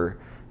answer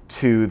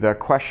to the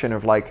question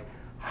of like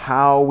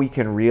how we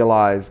can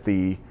realize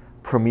the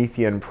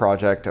Promethean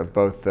project of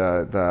both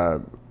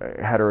the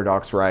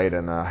heterodox right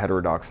and the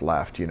heterodox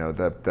left,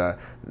 the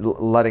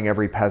letting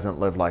every peasant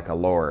live like a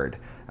lord,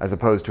 as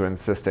opposed to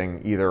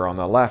insisting either on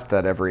the left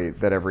that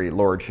every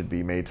lord should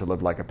be made to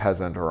live like a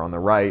peasant, or on the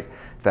right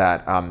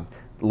that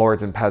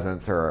lords and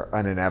peasants are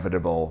an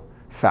inevitable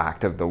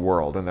fact of the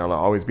world, and there'll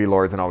always be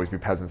lords and always be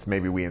peasants.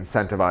 Maybe we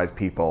incentivize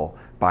people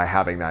by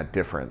having that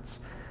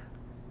difference.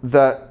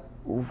 The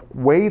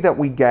way that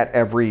we get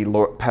every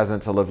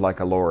peasant to live like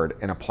a lord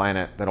in a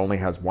planet that only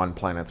has one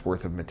planet's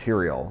worth of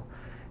material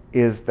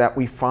is that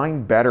we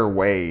find better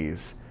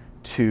ways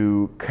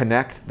to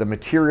connect the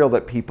material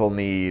that people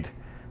need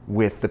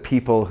with the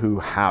people who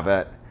have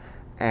it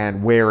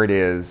and where it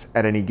is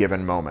at any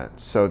given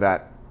moment. So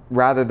that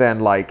rather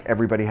than like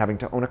everybody having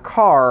to own a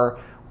car,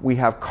 we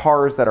have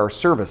cars that are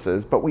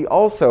services, but we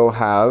also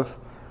have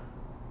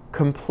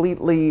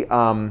completely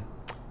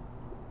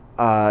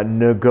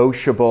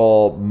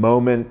negotiable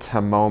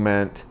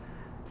moment-to-moment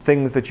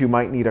things that you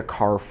might need a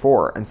car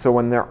for. And so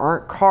when there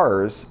aren't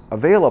cars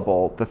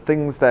available, the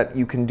things that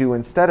you can do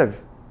instead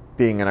of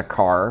being in a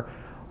car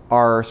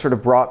are sort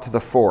of brought to the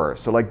fore.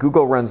 So like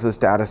Google runs this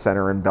data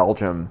center in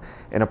Belgium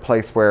in a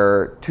place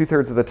where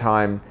 2/3 of the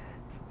time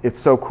it's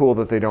so cool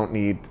that they don't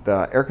need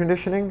the air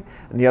conditioning,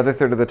 and the other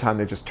third of the time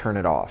they just turn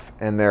it off.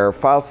 And their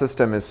file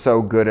system is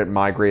so good at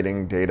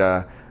migrating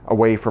data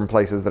away from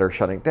places that are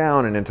shutting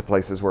down and into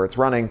places where it's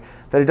running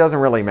that it doesn't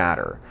really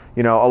matter.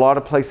 A lot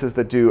of places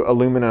that do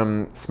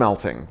aluminum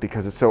smelting,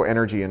 because it's so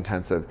energy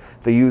intensive,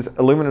 they use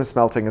aluminum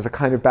smelting as a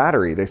kind of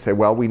battery. They say,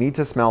 well, we need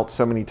to smelt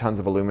so many tons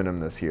of aluminum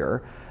this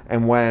year,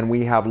 and when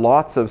we have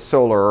lots of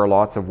solar or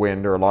lots of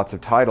wind or lots of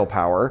tidal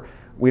power,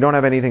 we don't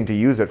have anything to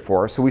use it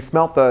for, so we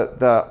smelt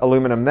the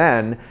aluminum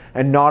then,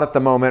 and not at the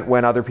moment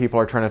when other people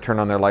are trying to turn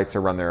on their lights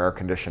or run their air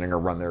conditioning or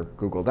run their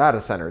Google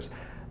data centers.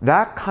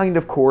 That kind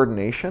of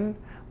coordination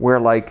where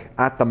like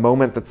at the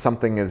moment that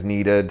something is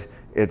needed,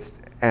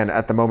 and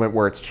at the moment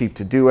where it's cheap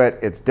to do it,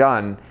 it's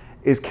done,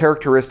 is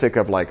characteristic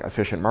of like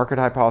efficient market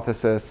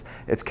hypothesis.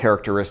 It's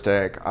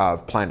characteristic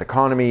of planned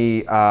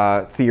economy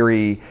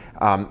theory.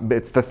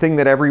 It's the thing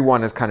that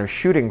everyone is kind of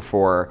shooting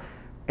for.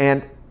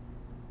 And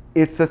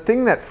it's the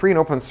thing that free and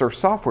open source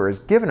software has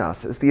given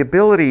us, is the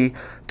ability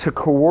to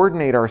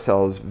coordinate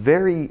ourselves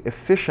very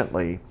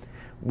efficiently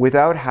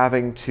without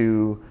having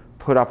to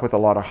put up with a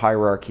lot of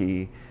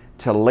hierarchy,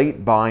 to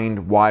late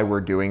bind why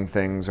we're doing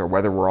things or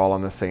whether we're all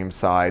on the same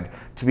side,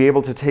 to be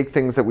able to take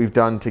things that we've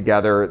done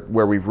together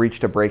where we've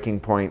reached a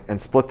breaking point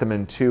and split them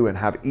in two and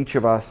have each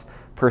of us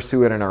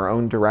pursue it in our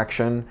own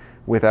direction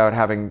without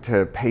having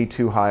to pay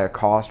too high a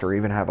cost or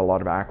even have a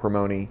lot of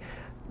acrimony.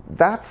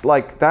 That's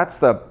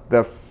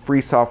the free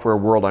software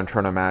world I'm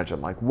trying to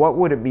imagine. Like, what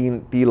would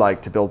it be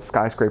like to build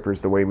skyscrapers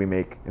the way we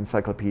make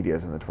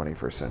encyclopedias in the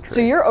 21st century?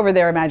 So you're over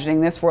there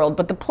imagining this world,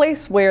 but the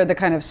place where the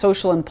kind of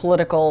social and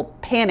political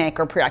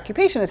panic or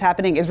preoccupation is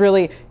happening is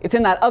really, it's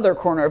in that other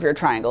corner of your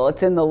triangle.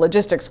 It's in the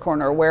logistics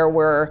corner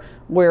where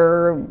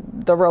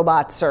the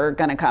robots are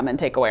going to come and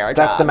take away our jobs.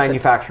 That's the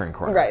manufacturing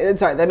corner. Right.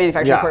 Sorry, the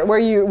manufacturing corner,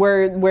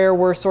 where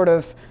we're sort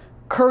of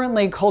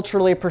currently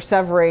culturally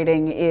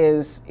perseverating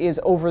is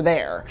over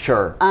there.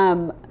 Sure.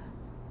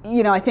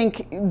 I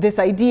think this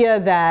idea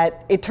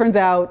that it turns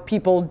out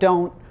people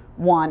don't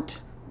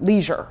want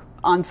leisure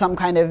on some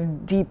kind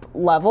of deep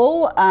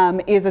level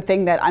is a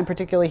thing that I'm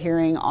particularly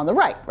hearing on the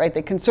right?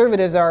 The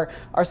conservatives are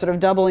sort of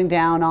doubling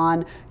down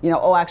on,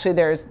 actually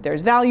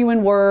there's value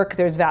in work,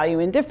 there's value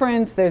in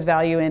difference, there's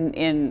value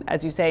in,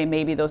 as you say,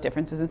 maybe those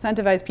differences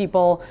incentivize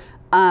people.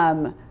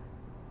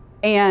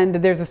 And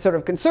there's a sort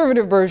of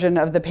conservative version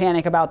of the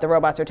panic about the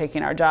robots are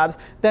taking our jobs.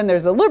 Then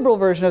there's a liberal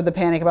version of the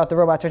panic about the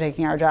robots are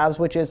taking our jobs,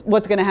 which is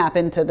what's going to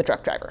happen to the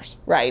truck drivers,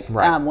 right?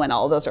 When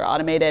all of those are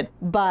automated.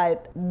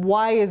 But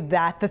why is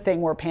that the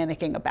thing we're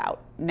panicking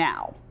about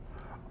now?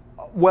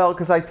 Well,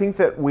 because I think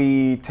that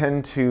we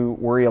tend to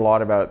worry a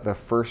lot about the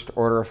first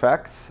order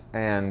effects,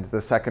 and the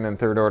second and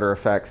third order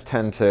effects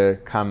tend to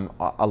come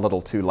a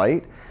little too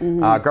late.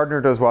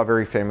 Gardner Dozois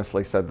very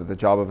famously said that the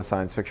job of a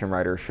science fiction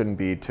writer shouldn't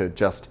be to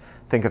just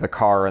think of the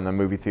car and the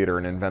movie theater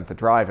and invent the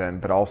drive-in,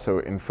 but also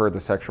infer the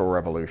sexual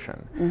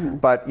revolution.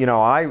 But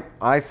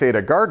I say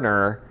to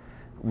Gardner,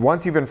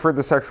 once you've inferred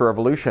the sexual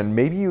revolution,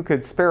 maybe you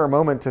could spare a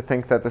moment to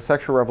think that the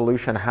sexual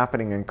revolution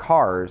happening in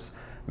cars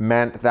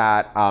meant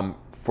that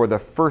for the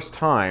first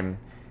time,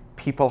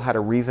 people had a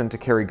reason to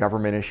carry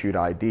government-issued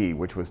ID,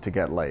 which was to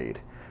get laid,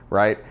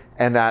 right?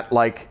 And that,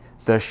 like,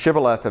 the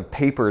shibboleth of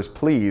papers,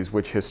 please,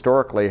 which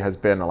historically has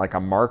been like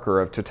a marker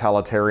of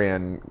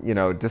totalitarian,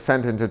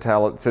 descent into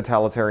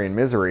totalitarian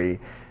misery,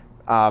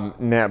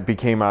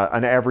 became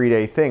an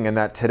everyday thing. And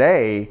that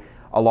today,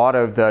 a lot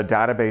of the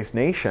database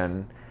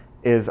nation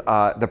is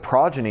the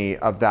progeny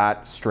of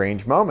that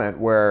strange moment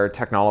where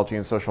technology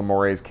and social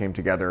mores came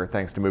together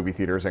thanks to movie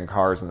theaters and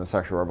cars and the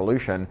sexual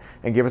revolution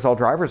and gave us all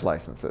driver's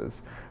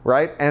licenses,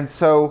 right? And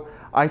so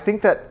I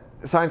think that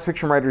science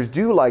fiction writers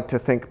do like to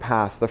think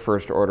past the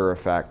first order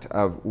effect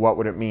of what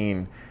would it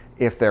mean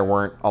if there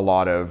weren't a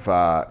lot of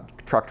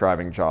truck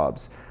driving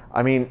jobs.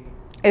 I mean,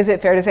 is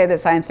it fair to say that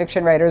science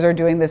fiction writers are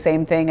doing the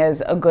same thing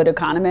as a good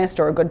economist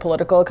or a good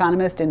political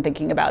economist in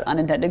thinking about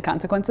unintended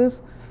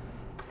consequences?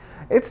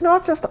 It's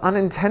not just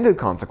unintended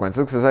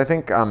consequences, because I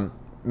think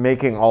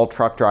making all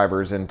truck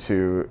drivers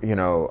into,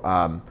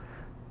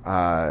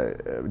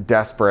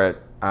 desperate,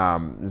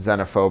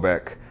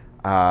 xenophobic,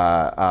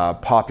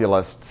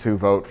 populists who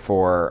vote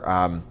for,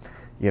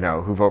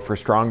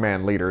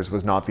 strongman leaders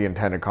was not the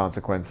intended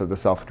consequence of the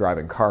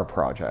self-driving car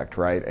project,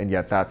 right? And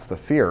yet that's the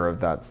fear of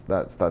there's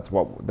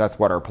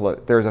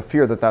a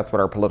fear that that's what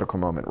our political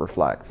moment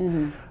reflects.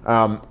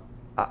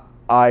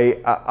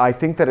 I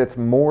think that it's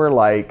more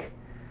like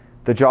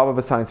the job of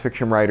a science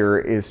fiction writer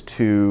is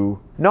to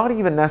not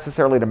even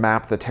necessarily to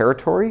map the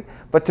territory,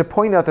 but to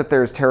point out that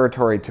there's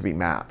territory to be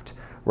mapped,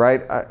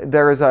 right?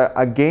 There is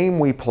a game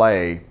we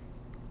play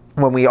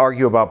when we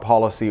argue about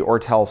policy or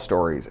tell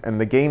stories, and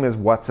the game is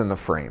what's in the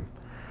frame.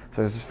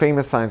 So there's a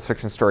famous science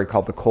fiction story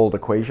called The Cold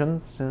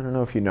Equations. I don't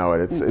know if you know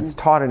it. It's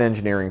taught in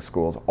engineering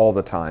schools all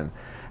the time.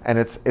 And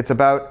it's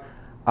about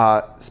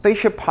a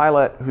spaceship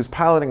pilot who's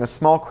piloting a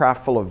small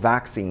craft full of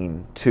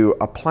vaccine to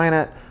a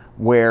planet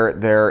where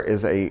there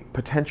is a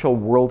potential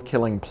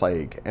world-killing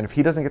plague. And if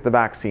he doesn't get the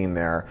vaccine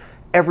there,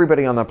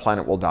 everybody on the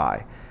planet will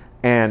die.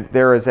 And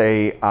there is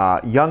a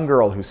young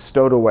girl who's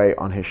stowed away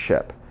on his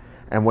ship.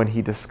 And when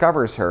he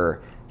discovers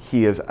her,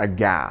 he is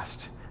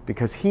aghast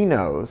because he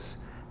knows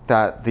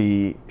that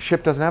the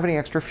ship doesn't have any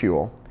extra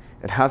fuel.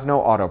 It has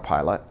no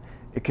autopilot.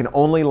 It can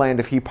only land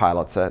if he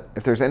pilots it.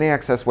 If there's any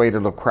excess weight,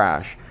 it'll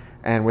crash.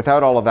 And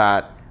without all of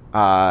that,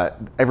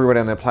 everybody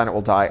on the planet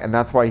will die, and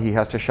that's why he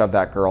has to shove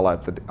that girl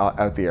out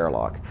the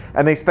airlock.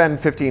 And they spend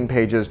 15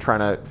 pages trying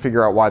to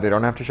figure out why they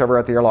don't have to shove her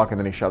out the airlock, and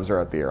then he shoves her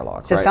out the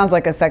airlock. Just sounds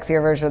like a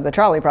sexier version of the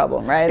trolley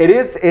problem, right? It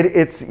is.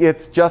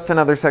 It's just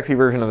another sexy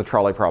version of the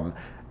trolley problem.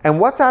 And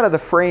what's out of the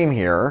frame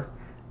here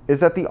is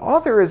that the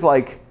author is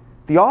like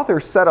the author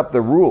set up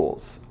the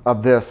rules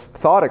of this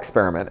thought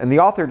experiment, and the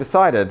author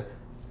decided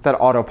that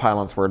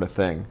autopilots weren't a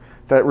thing,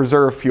 that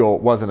reserve fuel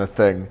wasn't a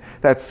thing,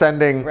 that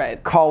sending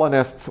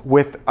colonists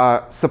with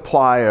a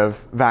supply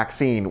of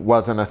vaccine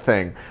wasn't a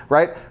thing,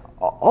 right?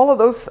 All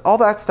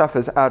that stuff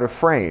is out of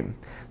frame.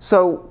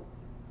 So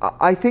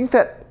I think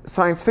that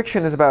science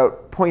fiction is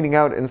about pointing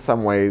out in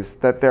some ways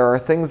that there are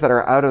things that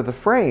are out of the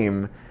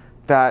frame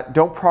that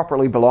don't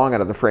properly belong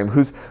out of the frame,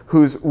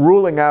 whose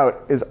ruling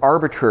out is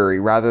arbitrary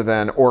rather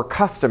than, or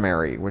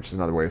customary, which is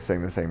another way of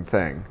saying the same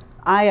thing.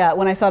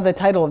 When I saw the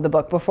title of the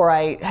book, before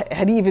I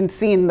had even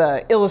seen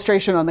the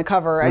illustration on the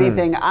cover or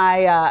anything,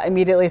 I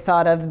immediately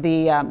thought of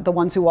the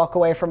ones who walk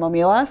away from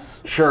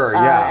Omilas. Sure,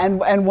 yeah.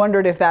 And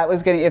wondered if that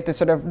was if this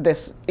sort of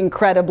this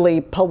incredibly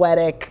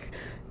poetic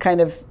kind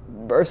of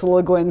Ursula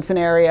Le Guin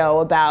scenario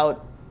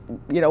about,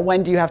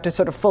 when do you have to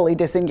sort of fully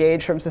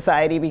disengage from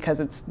society because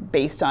it's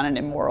based on an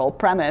immoral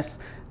premise.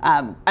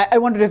 I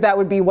wondered if that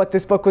would be what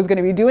this book was going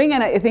to be doing,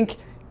 and I think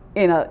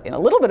in a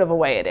little bit of a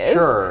way it is.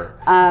 Sure.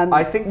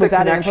 I think was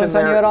that an influence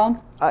on you at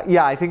all?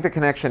 Yeah, I think the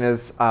connection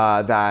is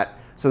that,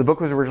 so the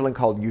book was originally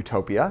called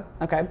Utopia.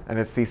 Okay. And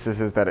its thesis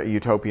is that a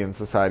utopian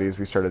society, as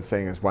we started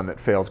saying, is one that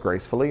fails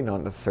gracefully,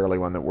 not necessarily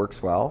one that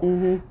works well.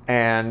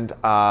 And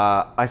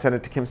I sent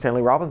it to Kim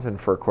Stanley Robinson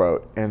for a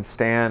quote, and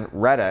Stan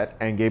read it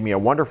and gave me a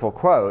wonderful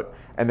quote,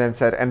 and then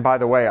said, and by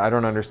the way, I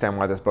don't understand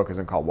why this book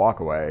isn't called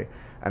Walkaway.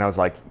 And I was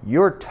like,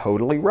 you're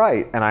totally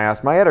right. And I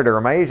asked my editor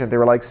and my agent, they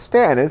were like,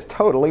 Stan is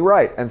totally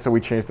right. And so we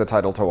changed the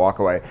title to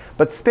Walkaway.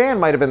 But Stan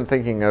might have been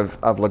thinking of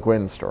Le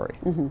Guin's story.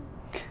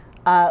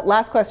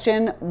 Last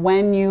question,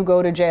 when you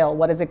go to jail,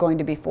 what is it going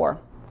to be for?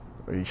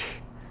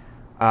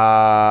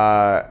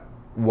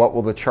 What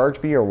will the charge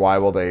be, or why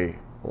will they?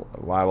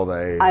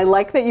 I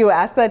like that you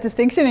asked that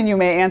distinction, and you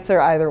may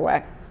answer either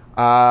way.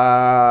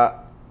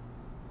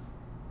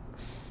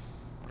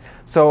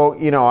 So,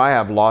 I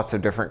have lots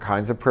of different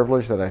kinds of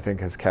privilege that I think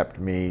has kept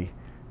me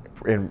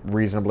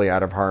reasonably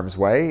out of harm's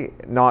way.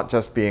 Not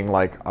just being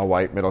like a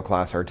white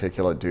middle-class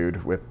articulate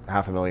dude with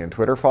 500,000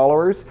 Twitter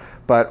followers,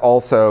 but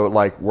also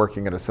like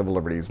working at a civil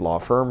liberties law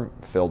firm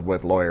filled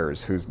with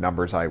lawyers whose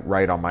numbers I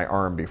write on my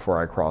arm before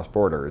I cross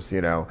borders,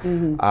 Your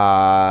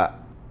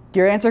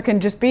answer can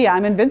just be,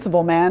 I'm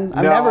invincible, man.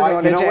 I'm never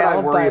going to jail. You know what I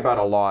worry about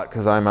a lot,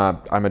 because I'm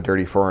a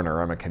dirty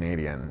foreigner. I'm a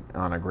Canadian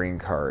on a green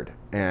card.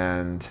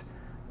 And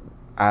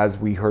as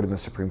we heard in the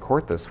Supreme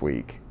Court this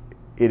week,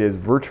 it is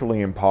virtually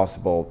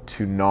impossible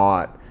to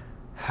not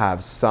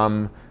have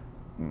some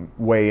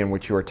way in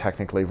which you are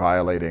technically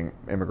violating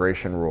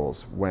immigration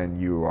rules when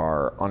you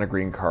are on a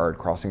green card,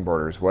 crossing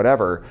borders,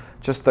 whatever.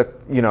 Just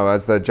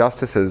as the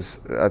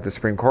justices at the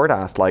Supreme Court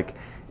asked, like,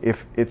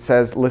 if it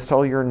says list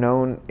all your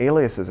known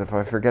aliases, if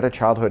I forget a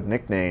childhood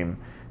nickname,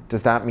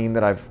 does that mean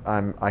that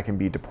I can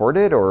be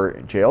deported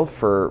or jailed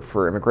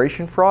for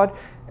immigration fraud?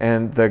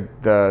 And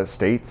the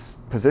state's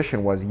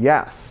position was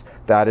yes.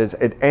 That is,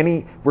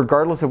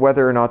 regardless of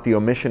whether or not the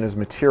omission is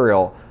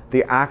material,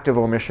 the act of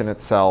omission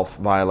itself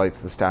violates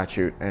the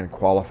statute and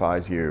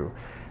qualifies you.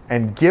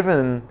 And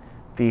given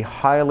the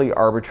highly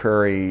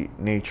arbitrary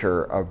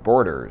nature of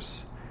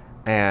borders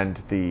and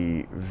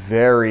the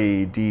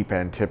very deep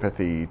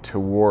antipathy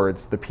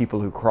towards the people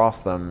who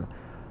cross them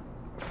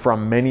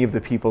from many of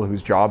the people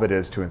whose job it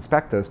is to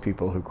inspect those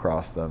people who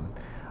cross them,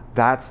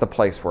 that's the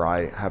place where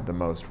I have the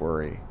most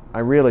worry. I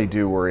really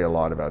do worry a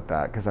lot about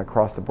that, because I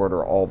cross the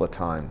border all the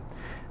time.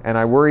 And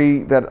I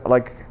worry that,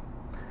 like,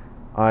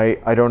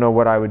 I don't know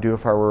what I would do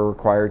if I were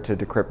required to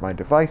decrypt my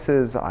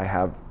devices. I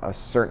have a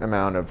certain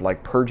amount of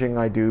like purging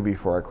I do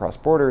before I cross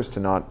borders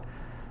to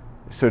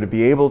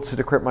be able to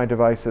decrypt my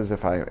devices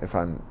if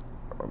I'm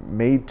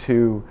made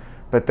to.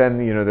 But then,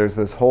 there's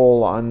this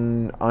whole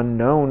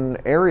unknown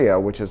area,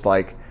 which is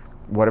like,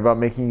 what about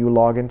making you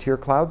log into your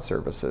cloud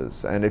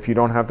services? And if you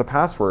don't have the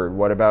password,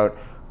 what about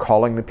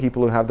calling the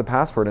people who have the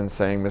password and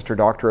saying, Mr.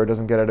 Doctorow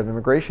doesn't get out of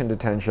immigration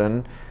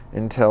detention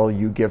until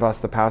you give us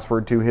the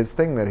password to his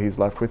thing that he's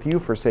left with you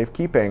for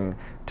safekeeping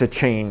to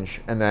change,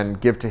 and then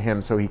give to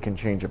him so he can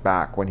change it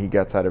back when he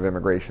gets out of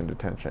immigration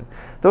detention.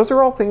 Those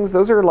are all things,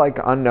 those are like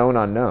unknown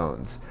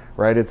unknowns,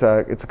 right? It's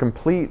a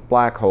complete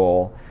black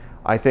hole.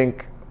 I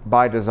think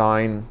by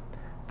design,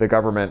 the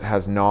government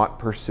has not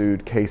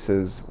pursued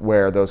cases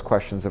where those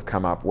questions have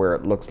come up, where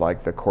it looks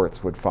like the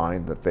courts would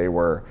find that they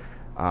were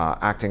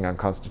acting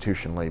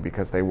unconstitutionally,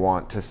 because they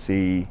want to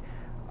see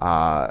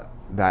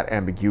that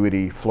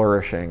ambiguity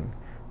flourishing,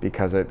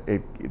 because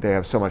they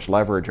have so much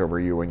leverage over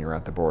you when you're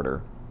at the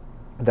border,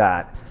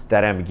 that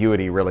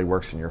ambiguity really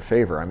works in your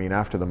favor. I mean,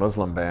 after the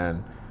Muslim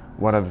ban,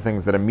 one of the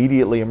things that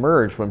immediately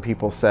emerged when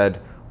people said,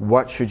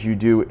 what should you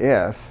do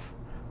if,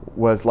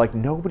 was like,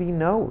 nobody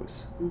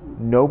knows.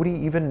 Nobody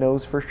even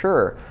knows for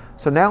sure.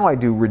 So now I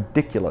do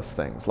ridiculous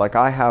things. Like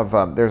I have,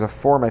 there's a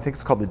form, I think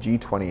it's called the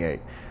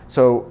G28.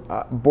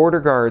 So border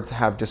guards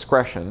have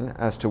discretion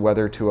as to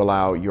whether to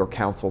allow your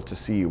counsel to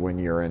see you when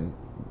you're in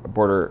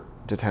border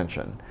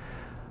detention.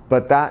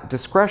 But that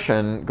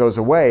discretion goes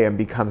away and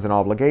becomes an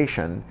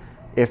obligation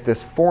if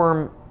this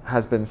form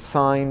has been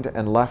signed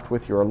and left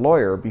with your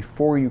lawyer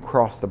before you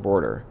cross the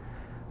border.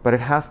 but it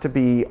has to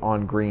be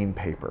on green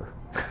paper.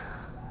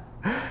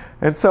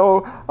 And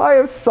so I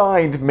have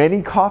signed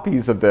many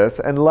copies of this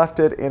and left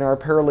it in our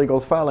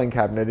paralegals filing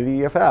cabinet at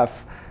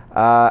EFF.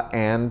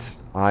 And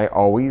I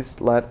always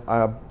let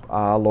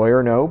a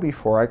lawyer know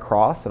before I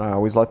cross, and I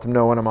always let them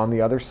know when I'm on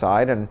the other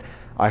side, and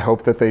I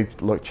hope that they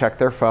check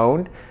their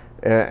phone,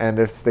 and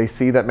if they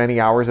see that many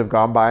hours have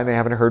gone by and they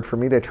haven't heard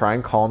from me, they try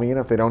and call me, and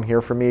if they don't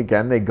hear from me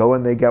again, they go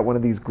and they get one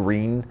of these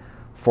green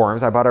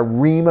forms. I bought a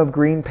ream of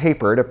green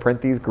paper to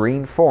print these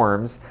green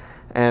forms,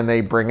 and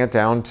they bring it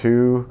down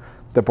to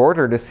the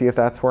border to see if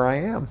that's where I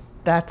am.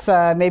 That's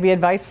maybe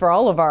advice for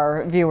all of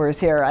our viewers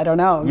here. I don't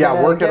know.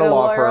 Yeah, work at a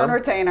law firm. On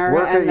retainer,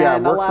 and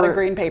then a lot of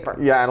green paper.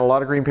 Yeah, and a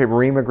lot of green paper,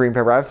 ream of green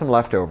paper. I have some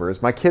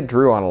leftovers. My kid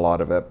drew on a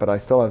lot of it, but I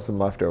still have some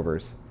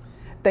leftovers.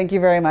 Thank you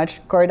very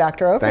much, Cory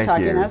Doctorow, for Thank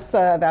talking you. to us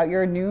about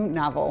your new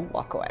novel,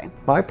 Walkaway.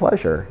 My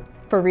pleasure.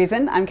 For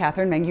Reason, I'm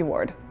Katherine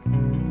Mangu-Ward.